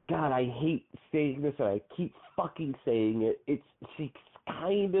 God, I hate saying this, and I keep fucking saying it. She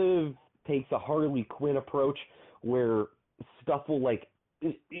kind of takes a Harley Quinn approach, where stuff will like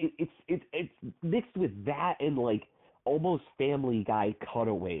it's mixed with that and like almost Family Guy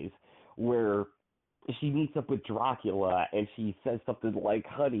cutaways, where she meets up with Dracula and she says something like,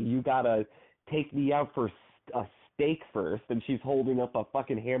 "Honey, you gotta take me out for a steak first, and she's holding up a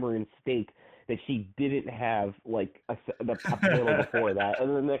fucking hammer and steak that she didn't have like a panel before that, and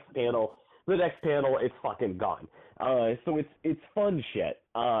then the next panel, it's fucking gone. So it's fun shit.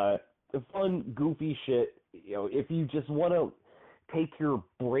 Fun, goofy shit. You know, if you just want to take your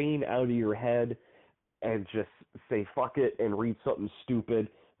brain out of your head and just say fuck it and read something stupid,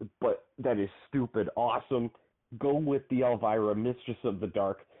 but that is stupid awesome, go with the Elvira Mistress of the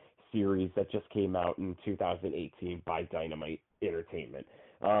Dark series that just came out in 2018 by Dynamite Entertainment.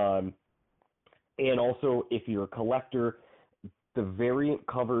 And also, if you're a collector, the variant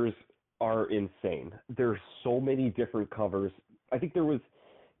covers are insane. There's so many different covers. I think there were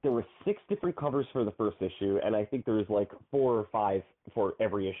 6 different covers for the first issue, and I think there's like 4 or 5 for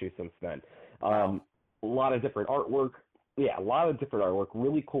every issue since then. Wow. A lot of different artwork. Yeah, a lot of different artwork.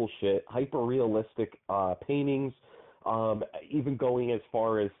 Really cool shit. Hyper-realistic paintings. Even going as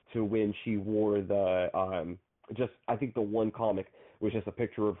far as to when she wore the I think the one comic was just a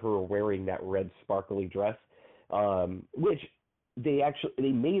picture of her wearing that red sparkly dress, which they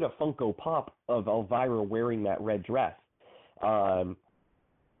made a Funko Pop of Elvira wearing that red dress. I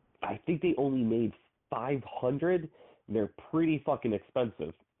think they only made 500. They're pretty fucking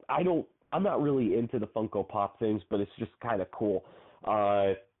expensive. I'm not really into the Funko Pop things, but it's just kind of cool.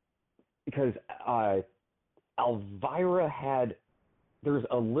 Because Elvira there's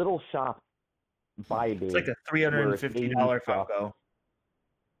a little shop by me. It's like a $350 Funko.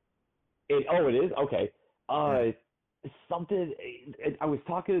 It is? Okay. I was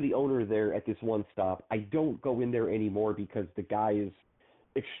talking to the owner there at this one stop. I don't go in there anymore because the guy is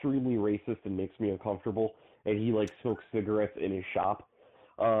extremely racist and makes me uncomfortable, and he like smokes cigarettes in his shop.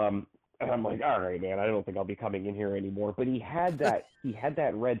 And I'm like, all right, man, I don't think I'll be coming in here anymore. But he had that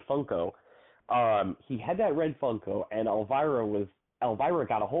red Funko. He had that red Funko, and Elvira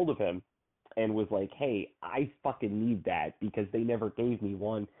got a hold of him and was like, hey, I fucking need that because they never gave me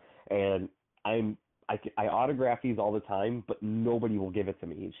one, and I autograph these all the time, but nobody will give it to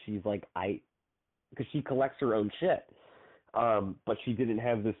me. She's like, because she collects her own shit. But she didn't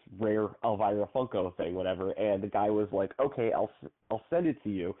have this rare Elvira Funko thing, whatever. And the guy was like, okay, I'll send it to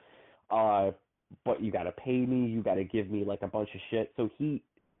you. But you gotta pay me. You gotta give me like a bunch of shit. So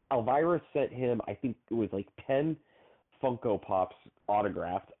Elvira sent him, I think it was like 10 Funko Pops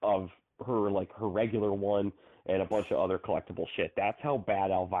autographed of her, like her regular one and a bunch of other collectible shit. That's how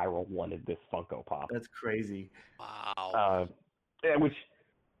bad Elvira wanted this Funko Pop. That's crazy. Wow. Which,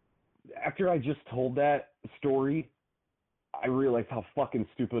 after I just told that story, I realized how fucking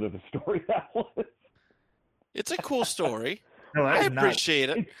stupid of a story that was. It's a cool story. No, I appreciate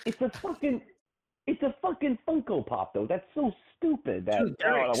it. It's a fucking Funko Pop though. That's so stupid. That Dude,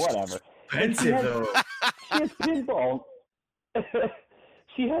 they're whatever. expensive though. She has pinball.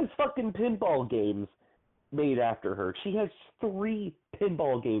 She has fucking pinball games made after her. She has 3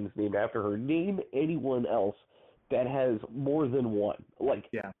 pinball games named after her. Name anyone else that has more than one. Like,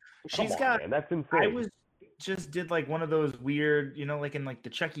 Yeah. She's got. Man, that's insane. Did like one of those weird, like in like the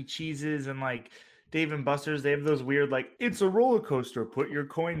Chuck E. Cheese's and like Dave and Buster's, they have those weird like it's a roller coaster, put your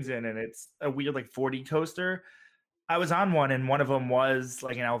coins in, and it's a weird like 4D coaster. I was on one, and one of them was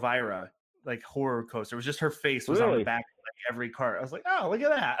like an Elvira like horror coaster. It was just her face was on the back of like every cart. I was like, oh, look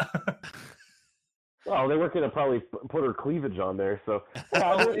at that. Well, they were going to probably put her cleavage on there. So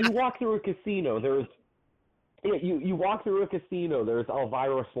you walk through a casino. You walk through a casino. There's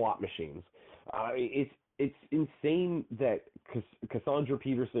Elvira slot machines. It's insane that Cassandra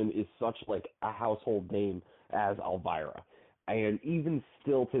Peterson is such like a household name as Elvira, and even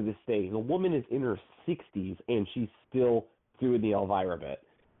still to this day, the woman is in her 60s and she's still doing the Elvira bit.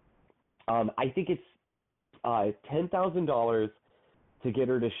 I think it's $10,000 to get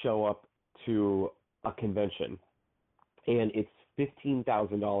her to show up to a convention, and it's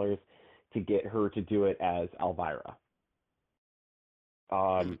 $15,000 to get her to do it as Elvira.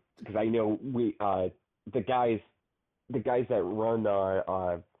 Because I know the guys that run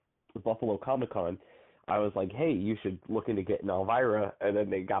Buffalo Comic Con, I was like, hey, you should look into getting Elvira, and then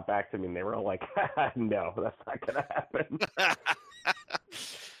they got back to me and they were all like, no, that's not gonna happen.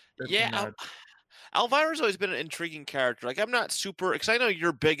 Yeah, Elvira's always been an intriguing character. Like, I'm not super, because I know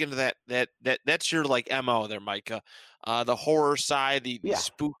you're big into that's your like MO there, Micah. The horror side, the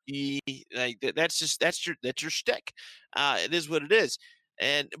spooky, like that's your shtick. It is what it is.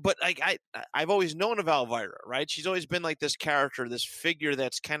 But like I've always known of Elvira, right? She's always been like this character, this figure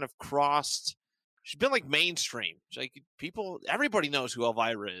that's kind of crossed. She's been like mainstream. She's like everybody knows who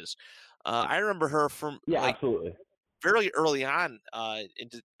Elvira is. I remember her from absolutely very early on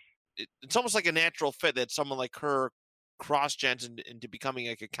it's almost like a natural fit that someone like her cross-gens into becoming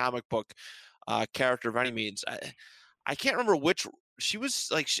like a comic book character of any means. I can't remember which she was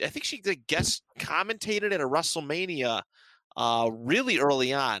like. I think she guest commentated at a WrestleMania really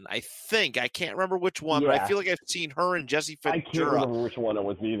early on. I can't remember which one, but I feel like I've seen her and Jesse Ventura. I can't remember which one it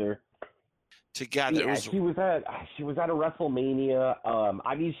was either. Together, yeah, she was at a WrestleMania.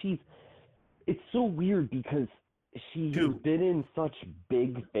 I mean, it's so weird because she has been in such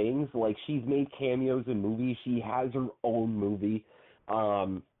big things. Like, she's made cameos in movies. She has her own movie.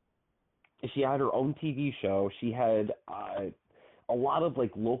 She had her own TV show. She had a lot of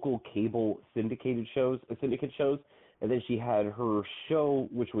like local cable syndicate shows, and then she had her show,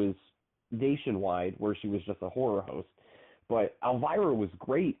 which was nationwide, where she was just a horror host. But Elvira was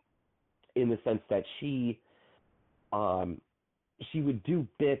great in the sense that she would do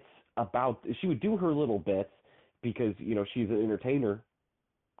bits she would do her little bits because, you know, she's an entertainer.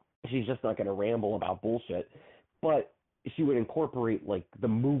 She's just not going to ramble about bullshit. But she would incorporate, like, the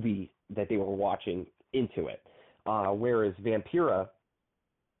movie that they were watching into it. Whereas Vampira,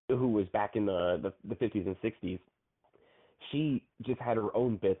 who was back in the 50s and 60s, she just had her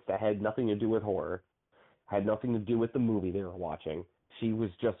own bits that had nothing to do with horror, had nothing to do with the movie they were watching. She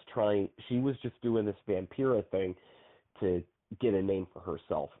was just doing this Vampira thing to get a name for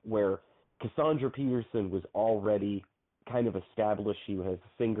herself, where Cassandra Peterson was already kind of established. She was a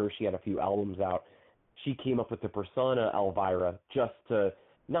singer. She had a few albums out. She came up with the persona Elvira just to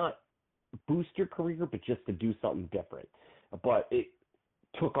not boost your career, but just to do something different. But it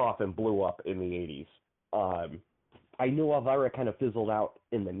took off and blew up in the 80s. I know Elvira kind of fizzled out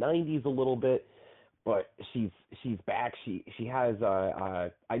in the 90s a little bit, but she's back. She has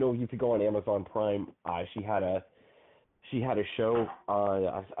I know you could go on Amazon Prime. She had a show,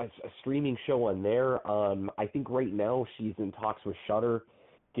 a streaming show on there. I think right now she's in talks with Shudder,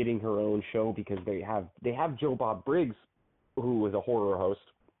 getting her own show because they have Joe Bob Briggs, who was a horror host,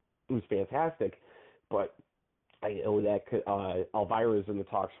 who's fantastic. But I know that Elvira's in the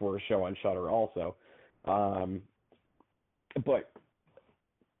talks for a show on Shudder also. But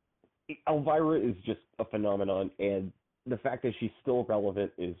Elvira is just a phenomenon, and the fact that she's still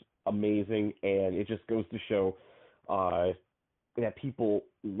relevant is amazing, and it just goes to show that people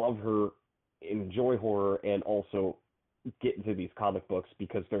love her, enjoy horror, and also get into these comic books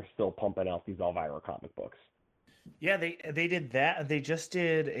because they're still pumping out these Elvira comic books. Yeah, they did that. They just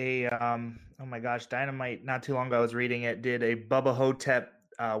did a oh my gosh, Dynamite not too long ago I was reading it, did a Bubba Hotep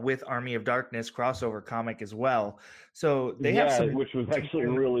with Army of Darkness crossover comic as well. So they have some, which was actually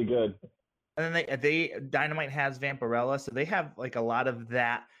really good. And then they Dynamite has Vampirella, so they have like a lot of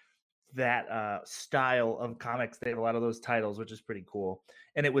that style of comics. They have a lot of those titles, which is pretty cool.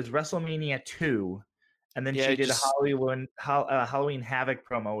 And it was WrestleMania 2, and then she did a Halloween Havoc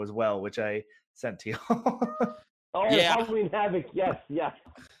promo as well, which I sent to you. Halloween Havoc, yes.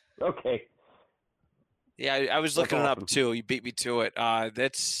 Okay. Yeah, I was looking it up too. You beat me to it.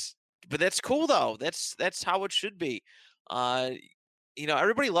 That's cool though. That's how it should be. You know,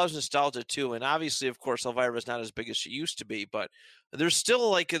 everybody loves nostalgia too, and obviously, of course, Elvira is not as big as she used to be, but there's still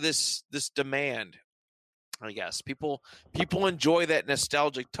like this demand. I guess people enjoy that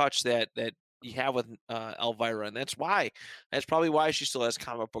nostalgic touch that you have with Elvira, and that's probably why she still has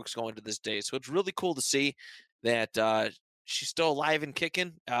comic books going to this day. So it's really cool to see that she's still alive and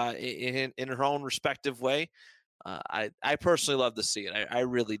kicking in her own respective way. I personally love to see it. I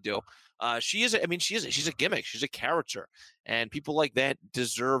really do. She's a gimmick. She's a character, and people like that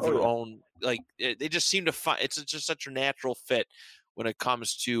deserve their own. Like they just seem to find it's just such a natural fit when it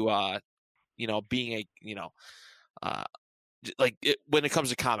comes to being a when it comes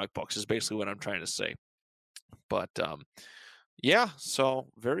to comic books is basically what I'm trying to say. But yeah, so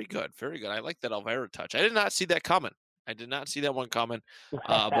very good. I like that Elvira touch. I did not see that coming. I did not see that one coming.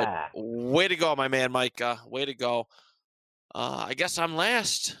 But way to go, my man, Mike. Way to go. I guess I'm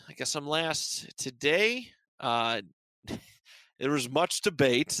last. Today. There was much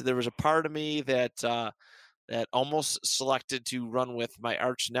debate. There was a part of me that almost selected to run with my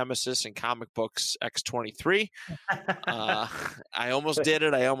arch nemesis in comic books, X-23. I almost did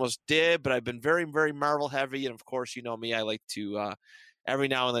it. But I've been very, very Marvel heavy. And of course, you know me, I like to every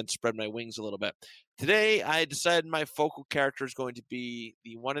now and then spread my wings a little bit. Today, I decided my focal character is going to be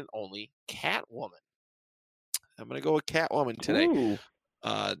the one and only Catwoman. I'm going to go with Catwoman today.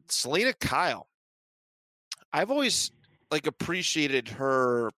 Selena Kyle. I've always appreciated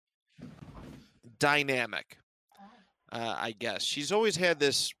her dynamic. I guess she's always had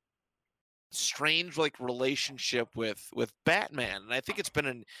this strange relationship with Batman, and I think it's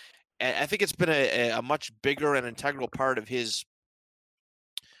been a much bigger and integral part of his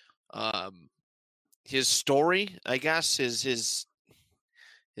story. I guess his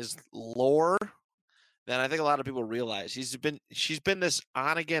his lore than I think a lot of people realize. She's been this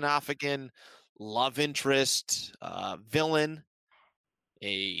on again, off again love interest, villain,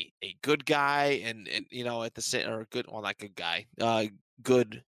 a good guy, and at the same, or good, well, not good guy,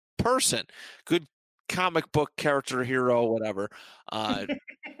 good person, good comic book character, hero, whatever. I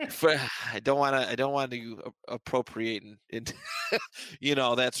don't want to appropriate and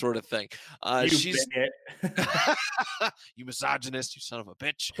that sort of thing. She's you misogynist, you son of a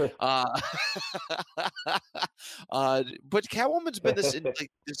bitch. But Catwoman's been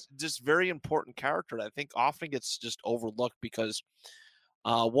this very important character that I think often gets just overlooked because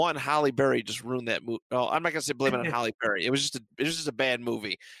one, Halle Berry just ruined that movie. No, I'm not gonna say blame it on Halle Berry. It was just a bad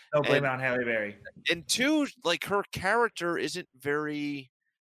movie. No, blame it on Halle Berry. And two, like her character isn't very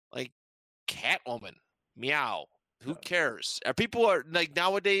like Catwoman. Meow. Who cares? People are like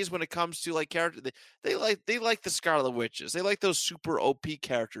nowadays when it comes to like character, they like the Scarlet Witches. They like those super OP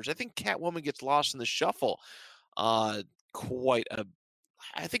characters. I think Catwoman gets lost in the shuffle, quite a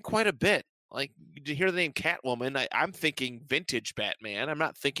bit. Like to hear the name Catwoman, I'm thinking vintage Batman. I'm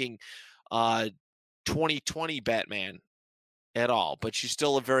not thinking 2020 Batman at all. But she's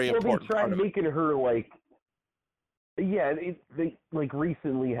still a very important. They tried making her like, like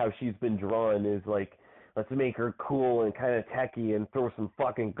recently how she's been drawn is like, let's make her cool and kind of techie and throw some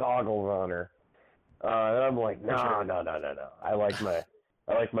fucking goggles on her. And I'm like, no. I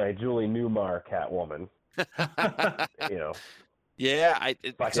like my Julie Newmar Catwoman. Yeah,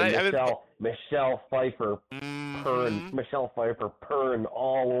 Michelle Pfeiffer purring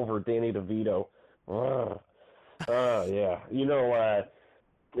all over Danny DeVito. Yeah.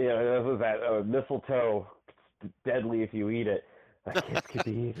 This was that mistletoe, deadly if you eat it. A kiss could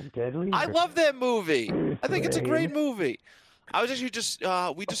be even deadly. I love that movie. I think it's a great movie. I was actually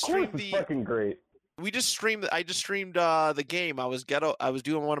we just streamed the fucking great. I just streamed the game. I was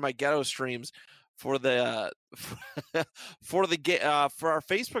doing one of my ghetto streams for the for our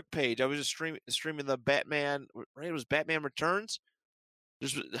Facebook page. I was just streaming the Batman. Right, it was Batman Returns. I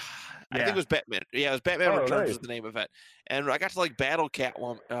think it was Batman. Yeah, it was Batman Returns was the name of it. And I got to like battle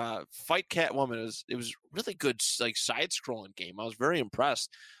Catwoman, fight Catwoman. It was really good, like side-scrolling game. I was very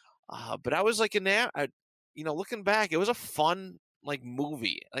impressed. But I was like looking back, it was a fun like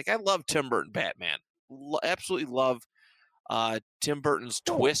movie. Like I love Tim Burton Batman. Absolutely love Tim Burton's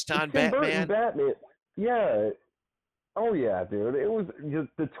twist on Batman. Batman. Yeah. Oh yeah, dude. It was just,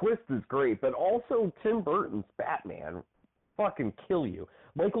 the twist is great, but also Tim Burton's Batman fucking kill you.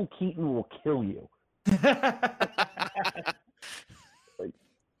 Michael Keaton will kill you.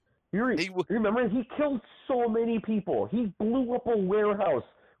 Remember, he killed so many people. He blew up a warehouse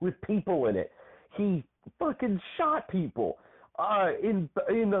with people in it. He fucking shot people. He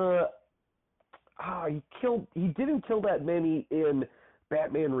didn't kill that many in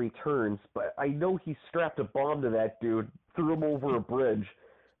Batman Returns, but I know he strapped a bomb to that dude, threw him over a bridge.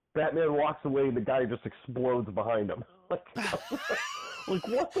 Batman walks away and the guy just explodes behind him. Like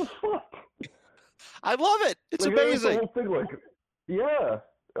what the fuck? I love it. It's amazing. The whole thing, yeah.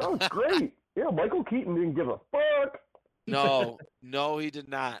 Oh, it's great. Yeah, Michael Keaton didn't give a fuck. No, he did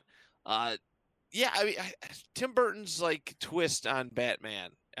not. Yeah, I mean, Tim Burton's like twist on Batman,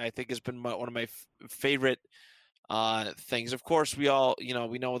 I think, has been one of my favorite things. Of course, we all,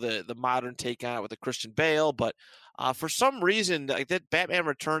 we know the modern take on it with the Christian Bale, but for some reason, like that Batman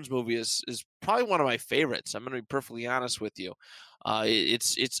Returns movie is probably one of my favorites. I'm going to be perfectly honest with you.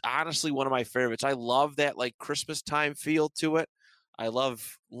 It's honestly one of my favorites. I love that like Christmas time feel to it. I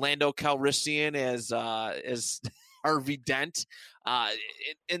love Lando Calrissian as Harvey Dent,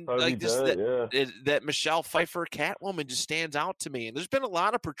 and Harvey like this Dent, that Michelle Pfeiffer Catwoman just stands out to me. And there's been a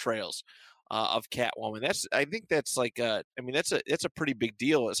lot of portrayals of Catwoman. I think that's like that's a pretty big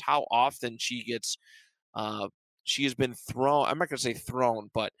deal. Is how often she gets she has been thrown. I'm not gonna say thrown,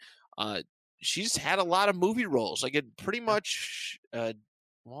 but she's had a lot of movie roles. Like it pretty much. It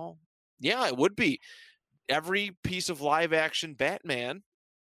would be every piece of live action Batman,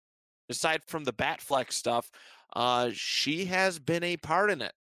 aside from the Batfleck stuff. She has been a part in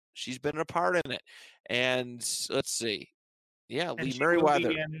it. She's been a part in it. And let's see. Yeah, and Lee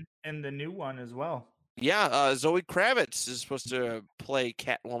Merriweather. In the new one as well. Yeah, Zoe Kravitz is supposed to play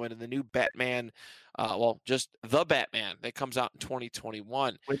Catwoman in the new Batman. Just the Batman that comes out in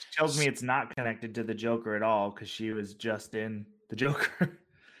 2021. Which tells me it's not connected to the Joker at all because she was just in the Joker.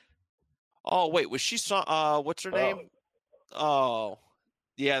 Oh, wait, was she what's her name? Oh.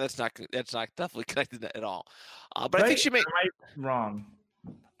 Yeah, that's not definitely connected at all. But I think she may. Wrong.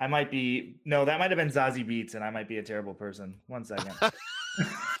 I might be. No, that might have been Zazie Beetz, and I might be a terrible person. 1 second.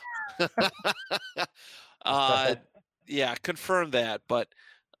 Yeah, confirm that. But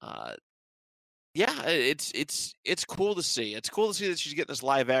Yeah, it's cool to see. It's cool to see that she's getting this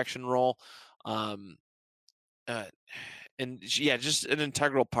live action role. Um, and yeah, just an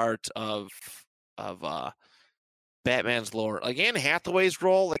integral part of Batman's lore. Like Anne Hathaway's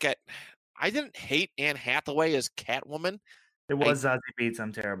role, like I didn't hate Anne Hathaway as Catwoman. It was Zazie Beetz.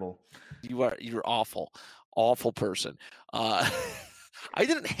 I'm terrible. You're awful person. I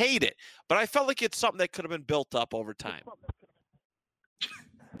didn't hate it, but I felt like it's something that could have been built up over time.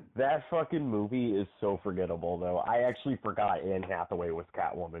 That fucking movie is so forgettable, though. I actually forgot Anne Hathaway was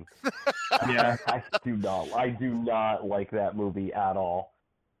Catwoman. Yeah, I do not like that movie at all.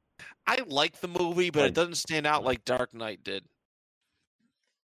 I like the movie, but it doesn't stand out like Dark Knight did.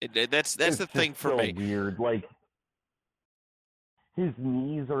 That's the thing for me. Weird, like his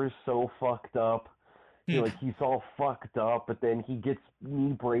knees are so fucked up. Like he's all fucked up, but then he gets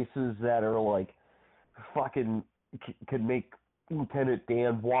knee braces that are like fucking could make Lieutenant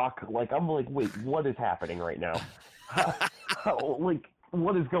Dan walk. Like I'm like, wait, what is happening right now? Like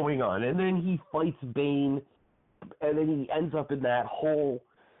what is going on? And then he fights Bane, and then he ends up in that hole.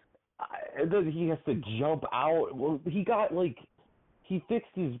 And then he has to jump out. Well, he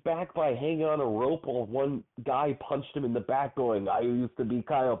fixed his back by hanging on a rope while one guy punched him in the back going, I used to be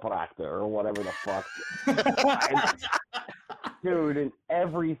chiropractor or whatever the fuck. Dude, and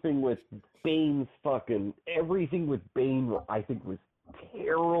everything with Bane I think was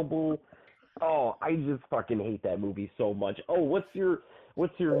terrible. Oh, I just fucking hate that movie so much. Oh, what's your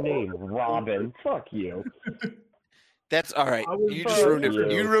name? Robin. Fuck you. That's all right. You just ruined it.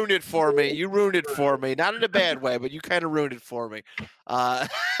 You ruined it for me. You ruined it for me. Not in a bad way, but you kind of ruined it for me. There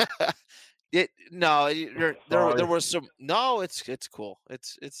was some. No, it's cool.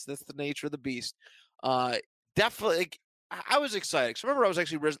 It's that's the nature of the beast. Definitely. I was excited. 'Cause remember, I was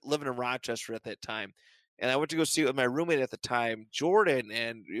actually living in Rochester at that time, and I went to go see it with my roommate at the time, Jordan,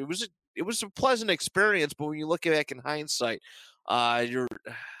 and it was a pleasant experience. But when you look back in hindsight, now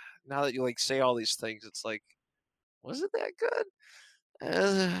that you like say all these things, it's like, was it that good?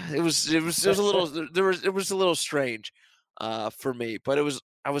 It was a little strange for me, but I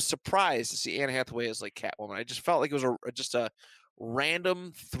was surprised to see Anne Hathaway as like Catwoman. I just felt like it was just a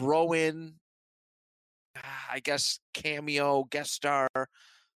random throw in, I guess, cameo guest star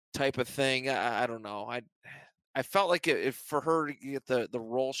type of thing. I don't know. I felt like if for her to get the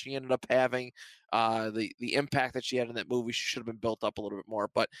role she ended up having, the impact that she had in that movie, she should have been built up a little bit more.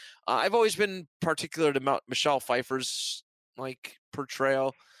 But I've always been particular to Michelle Pfeiffer's like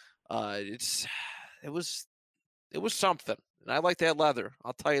portrayal. It was something, and I like that leather.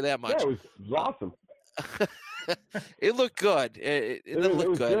 I'll tell you that much. Yeah, it was awesome. It looked good. It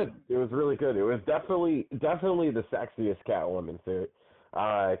looked good. It was really good. It was definitely the sexiest Catwoman suit.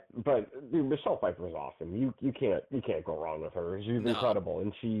 But dude, Michelle Pfeiffer is awesome. You can't go wrong with her. She's incredible,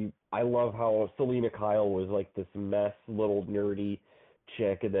 and I love how Selena Kyle was like this mess, little nerdy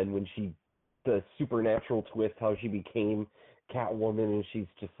chick, and then when the supernatural twist, how she became Catwoman, and she's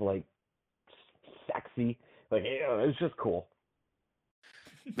just like sexy. Like, yeah, it's just cool.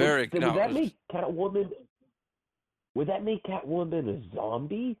 Very. Would that make Catwoman? Would that make Catwoman a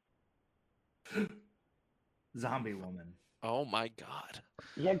zombie? Zombie woman. Oh my God.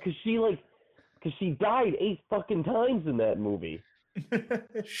 Yeah, because she died 8 fucking times in that movie.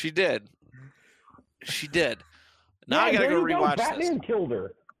 She did. Now I gotta go rewatch this. Batman killed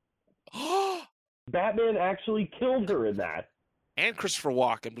her. Batman actually killed her in that. And Christopher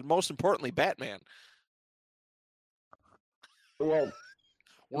Walken, but most importantly, Batman. Well,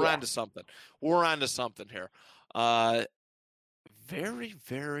 we're on to something. We're on to something here. Very,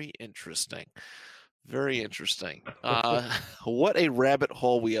 very interesting. Very interesting. What a rabbit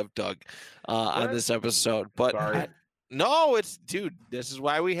hole we have dug on this episode. But dude, this is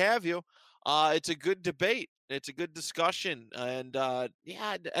why we have you. It's a good debate. It's a good discussion. And I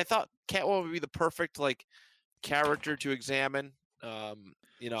thought Catwoman would be the perfect like character to examine.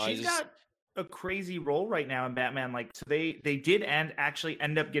 She's got a crazy role right now in Batman. Like, so they did actually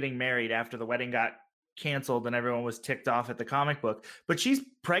end up getting married after the wedding got canceled and everyone was ticked off at the comic book. But she's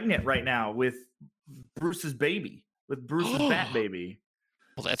pregnant right now with Bruce's baby, with Bruce's Bat baby.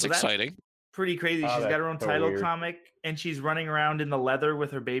 Well, that's exciting. Pretty crazy. She's got her own title comic, and she's running around in the leather with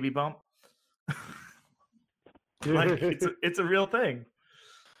her baby bump. Like, it's a real thing.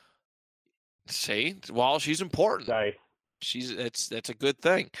 See, well, she's important. Nice. That's a good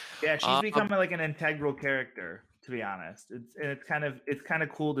thing. Yeah, she's becoming like an integral character, to be honest. It's kind of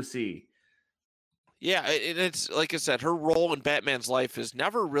cool to see. Yeah, it's like I said, her role in Batman's life is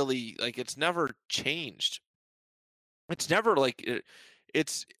never really like it's never changed. It's never like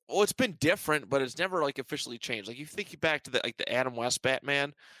it's been different, but it's never like officially changed. Like you think back to the Adam West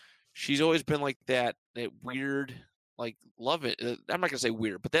Batman, she's always been like that weird like love it. I'm not gonna say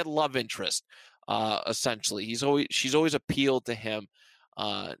weird, but that love interest. Essentially, she's always appealed to him,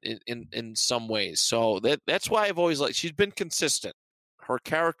 in some ways. So that's why I've always liked. She's been consistent. Her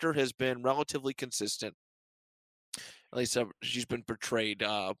character has been relatively consistent. At least she's been portrayed.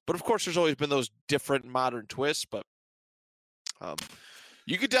 But of course, there's always been those different modern twists. But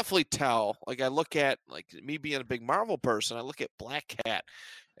you could definitely tell. Like I look at like me being a big Marvel person, I look at Black Cat,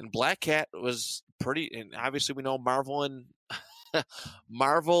 and Black Cat was pretty. And obviously, we know Marvel and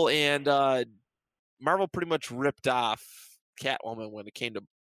Marvel pretty much ripped off Catwoman when it came to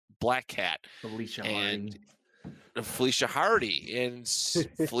Black Cat. Felicia Hardy. And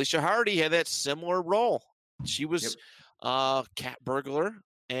Felicia Hardy had that similar role. She was cat burglar,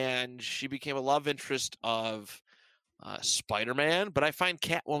 and she became a love interest of Spider-Man. But I find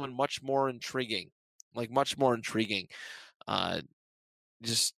Catwoman much more intriguing.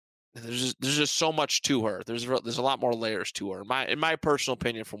 Just there's just so much to her. There's a lot more layers to her. In my personal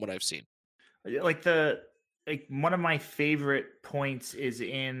opinion, from what I've seen. Like one of my favorite points is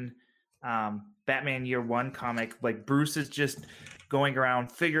in Batman Year One comic. Like Bruce is just going around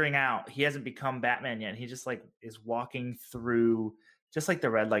figuring out, he hasn't become Batman yet. He just like is walking through just like the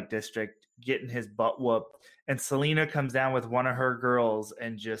red light district, getting his butt whooped. And Selina comes down with one of her girls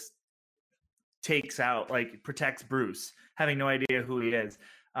and just protects Bruce, having no idea who he is.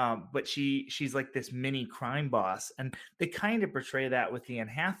 But she's like this mini crime boss. And they kind of portray that with the Anne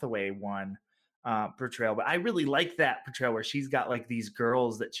Hathaway one portrayal. But I really like that portrayal where she's got like these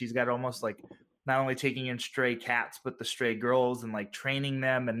girls that she's got almost like not only taking in stray cats, but the stray girls and like training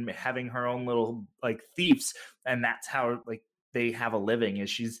them and having her own little like thieves. And that's how like they have a living, is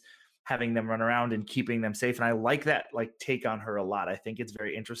she's having them run around and keeping them safe. And I like that like take on her a lot. I think it's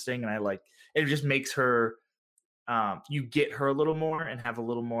very interesting. And I like, it just makes her, you get her a little more and have a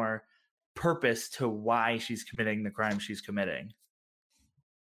little more purpose to why she's committing the crime she's committing.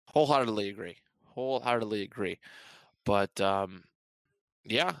 Wholeheartedly agree. But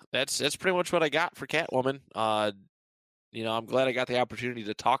yeah, that's pretty much what I got for Catwoman. I'm glad I got the opportunity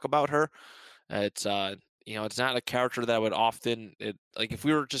to talk about her. It's it's not a character that I would often like if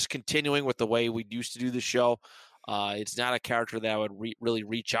we were just continuing with the way we used to do the show. It's not a character that I would really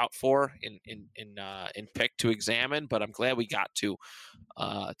reach out for and pick to examine. But I'm glad we got to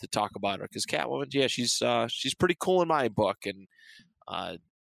talk about her, because Catwoman, yeah, she's pretty cool in my book. And I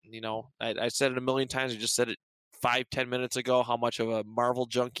said it a million times. I just said it 5-10 minutes ago how much of a Marvel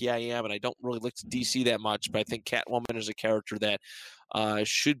junkie I am, and I don't really look to DC that much, but I think Catwoman is a character that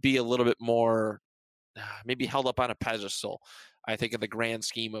should be a little bit more maybe held up on a pedestal, I think, in the grand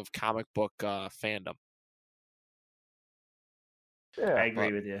scheme of comic book fandom. Yeah, I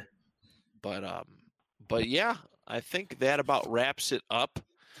agree with you. But yeah, I think that about wraps it up.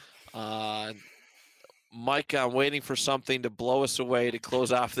 Mike, I'm waiting for something to blow us away to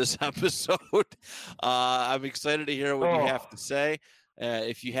close off this episode. I'm excited to hear what you have to say,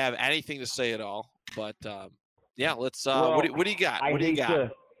 if you have anything to say at all. But yeah, let's. What do you got?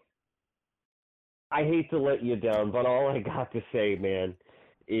 I hate to let you down, but all I got to say, man,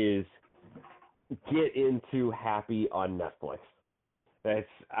 is get into Happy on Netflix.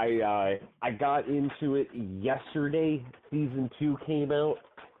 I got into it yesterday. Season 2 came out.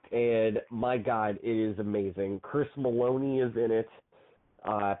 And my God, it is amazing. Chris Maloney is in it.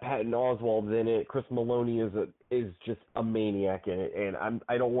 Patton Oswalt's in it. Chris Maloney is just a maniac in it. And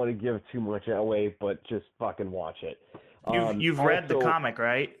I don't want to give too much away, but just fucking watch it. You've read the comic,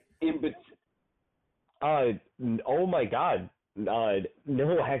 right? Oh my God.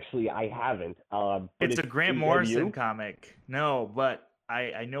 No, actually, I haven't. It's a Grant Morrison comic. No, but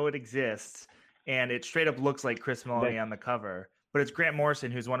I know it exists, and it straight up looks like Chris Maloney on the cover. But it's Grant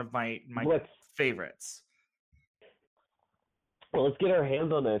Morrison, who's one of my favorites. Well, let's get our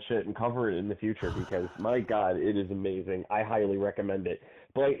hands on that shit and cover it in the future, because my God, it is amazing. I highly recommend it.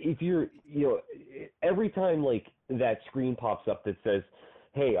 But if every time like that screen pops up that says,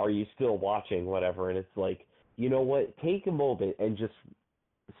 "Hey, are you still watching?" whatever, and it's like, you know what? Take a moment and just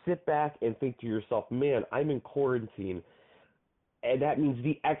sit back and think to yourself, man, I'm in quarantine. And that means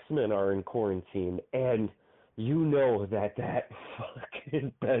the X-Men are in quarantine. And you know that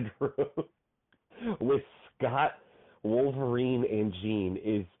fucking bedroom with Scott, Wolverine, and Jean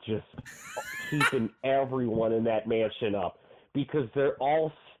is just keeping everyone in that mansion up, because they're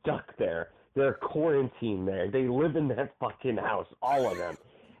all stuck there. They're quarantined there. They live in that fucking house, all of them.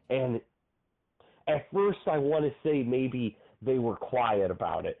 And at first I want to say maybe they were quiet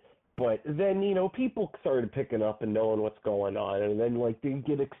about it, But then, you know, people started picking up and knowing what's going on, and then, like, they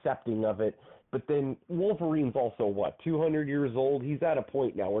get accepting of it. But then Wolverine's also, 200 years old? He's at a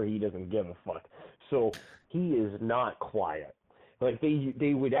point now where he doesn't give a fuck. So he is not quiet. Like,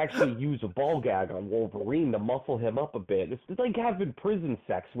 they would actually use a ball gag on Wolverine to muffle him up a bit. It's like having prison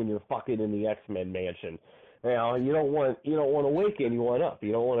sex when you're fucking in the X-Men mansion. You know, you don't want to wake anyone up.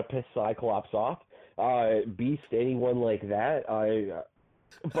 You don't want to piss Cyclops off. Beast, anyone like that.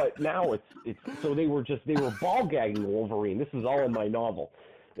 But now it's so they were ball gagging Wolverine. This is all in my novel.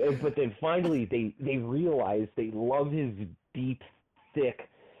 But then finally they realized they love his deep, thick,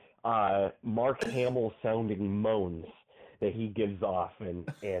 Mark Hamill sounding moans that he gives off,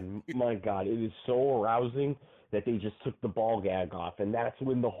 and my God, it is so arousing that they just took the ball gag off, and that's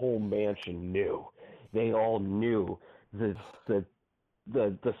when the whole mansion knew. They all knew the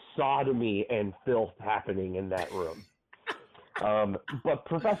sodomy and filth happening in that room. But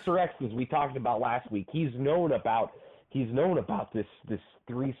Professor X, as we talked about last week, he's known about this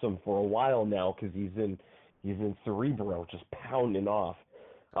threesome for a while now because he's in Cerebro just pounding off.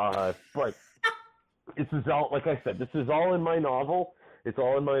 But this is all, like I said, this is all in my novel. It's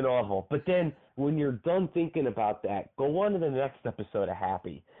all in my novel. But then when you're done thinking about that, go on to the next episode of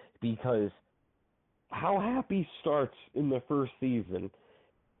Happy, because how Happy starts in the first season,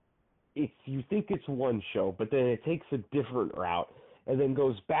 you think it's one show, but then it takes a different route and then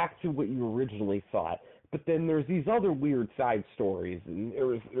goes back to what you originally thought. But then there's these other weird side stories, and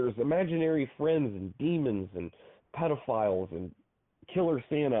there's imaginary friends and demons and pedophiles and Killer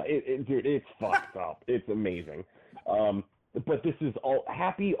Santa. Dude, it's fucked up. It's amazing. But this is all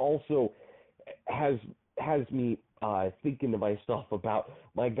Happy. Also has me thinking to myself about,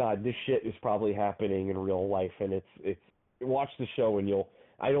 my God, this shit is probably happening in real life, and it's watch the show and you'll.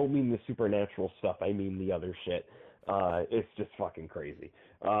 I don't mean the supernatural stuff. I mean the other shit. It's just fucking crazy.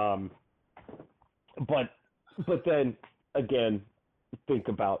 But then again, think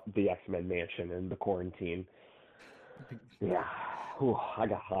about the X-Men mansion and the quarantine. Yeah. Ooh, I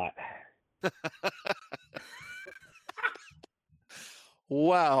got hot.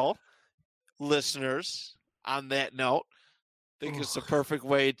 Well, listeners, on that note, I think it's the perfect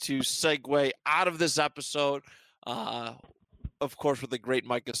way to segue out of this episode. Of course, with a great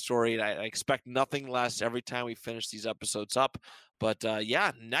Micah story, and I expect nothing less every time we finish these episodes up. But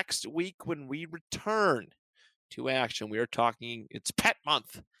yeah, next week when we return to action, we are talking, it's Pet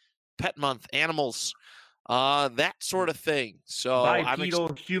Month, animals, that sort of thing. So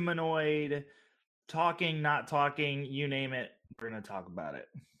bipedal, humanoid, talking, not talking, you name it, we're going to talk about it.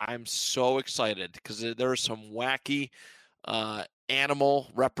 I'm so excited because there is some wacky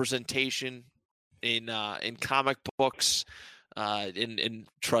animal representation in comic books. And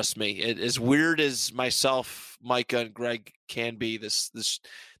trust me, as weird as myself, Micah, and Greg can be, this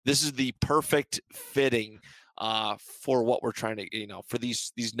is the perfect fitting for what we're trying to, for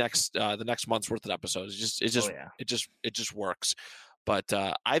these next the next month's worth of episodes. It just works. But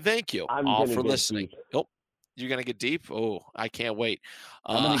I thank you all for listening. Oh, you're gonna get deep. Oh, I can't wait.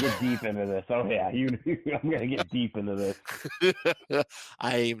 I'm gonna get deep into this. Oh yeah, I'm gonna get deep into this.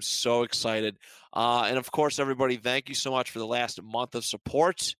 I am so excited. And of course, everybody, thank you so much for the last month of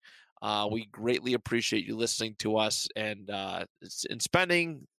support. We greatly appreciate you listening to us and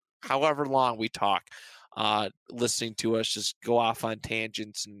spending however long we talk listening to us just go off on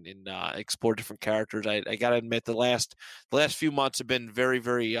tangents and explore different characters. I gotta admit, the last few months have been very,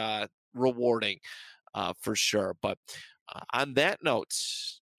 very rewarding for sure. But on that note,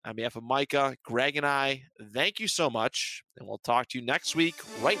 on behalf of Micah, Greg, and I, thank you so much, and we'll talk to you next week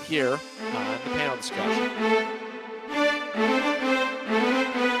right here on the panel discussion.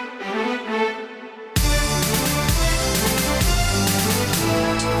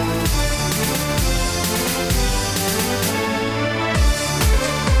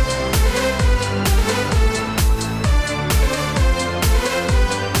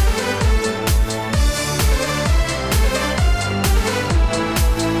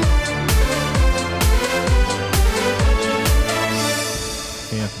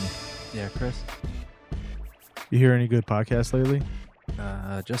 Yeah, Chris? You hear any good podcasts lately?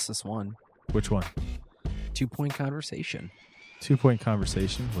 Just this one. Which one? 2 Point Conversation. 2 Point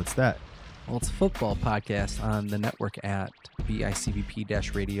Conversation? What's that? Well, it's a football podcast on the network at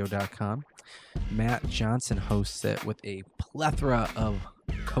bicbp-radio.com. Matt Johnson hosts it with a plethora of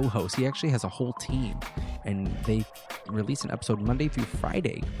co-hosts. He actually has a whole team, and they release an episode Monday through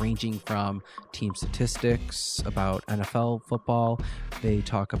Friday, ranging from team statistics about NFL football. They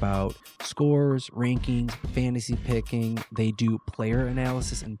talk about scores, rankings, fantasy picking. They do player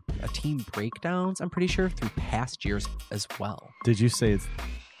analysis and team breakdowns, I'm pretty sure, through past years as well. Did you say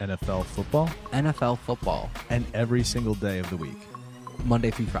NFL football? NFL football, And every single day of the week.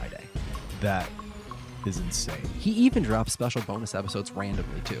 Monday through Friday. That is insane. He even drops special bonus episodes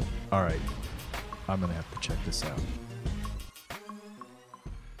randomly too. All right. I'm going to have to check this out.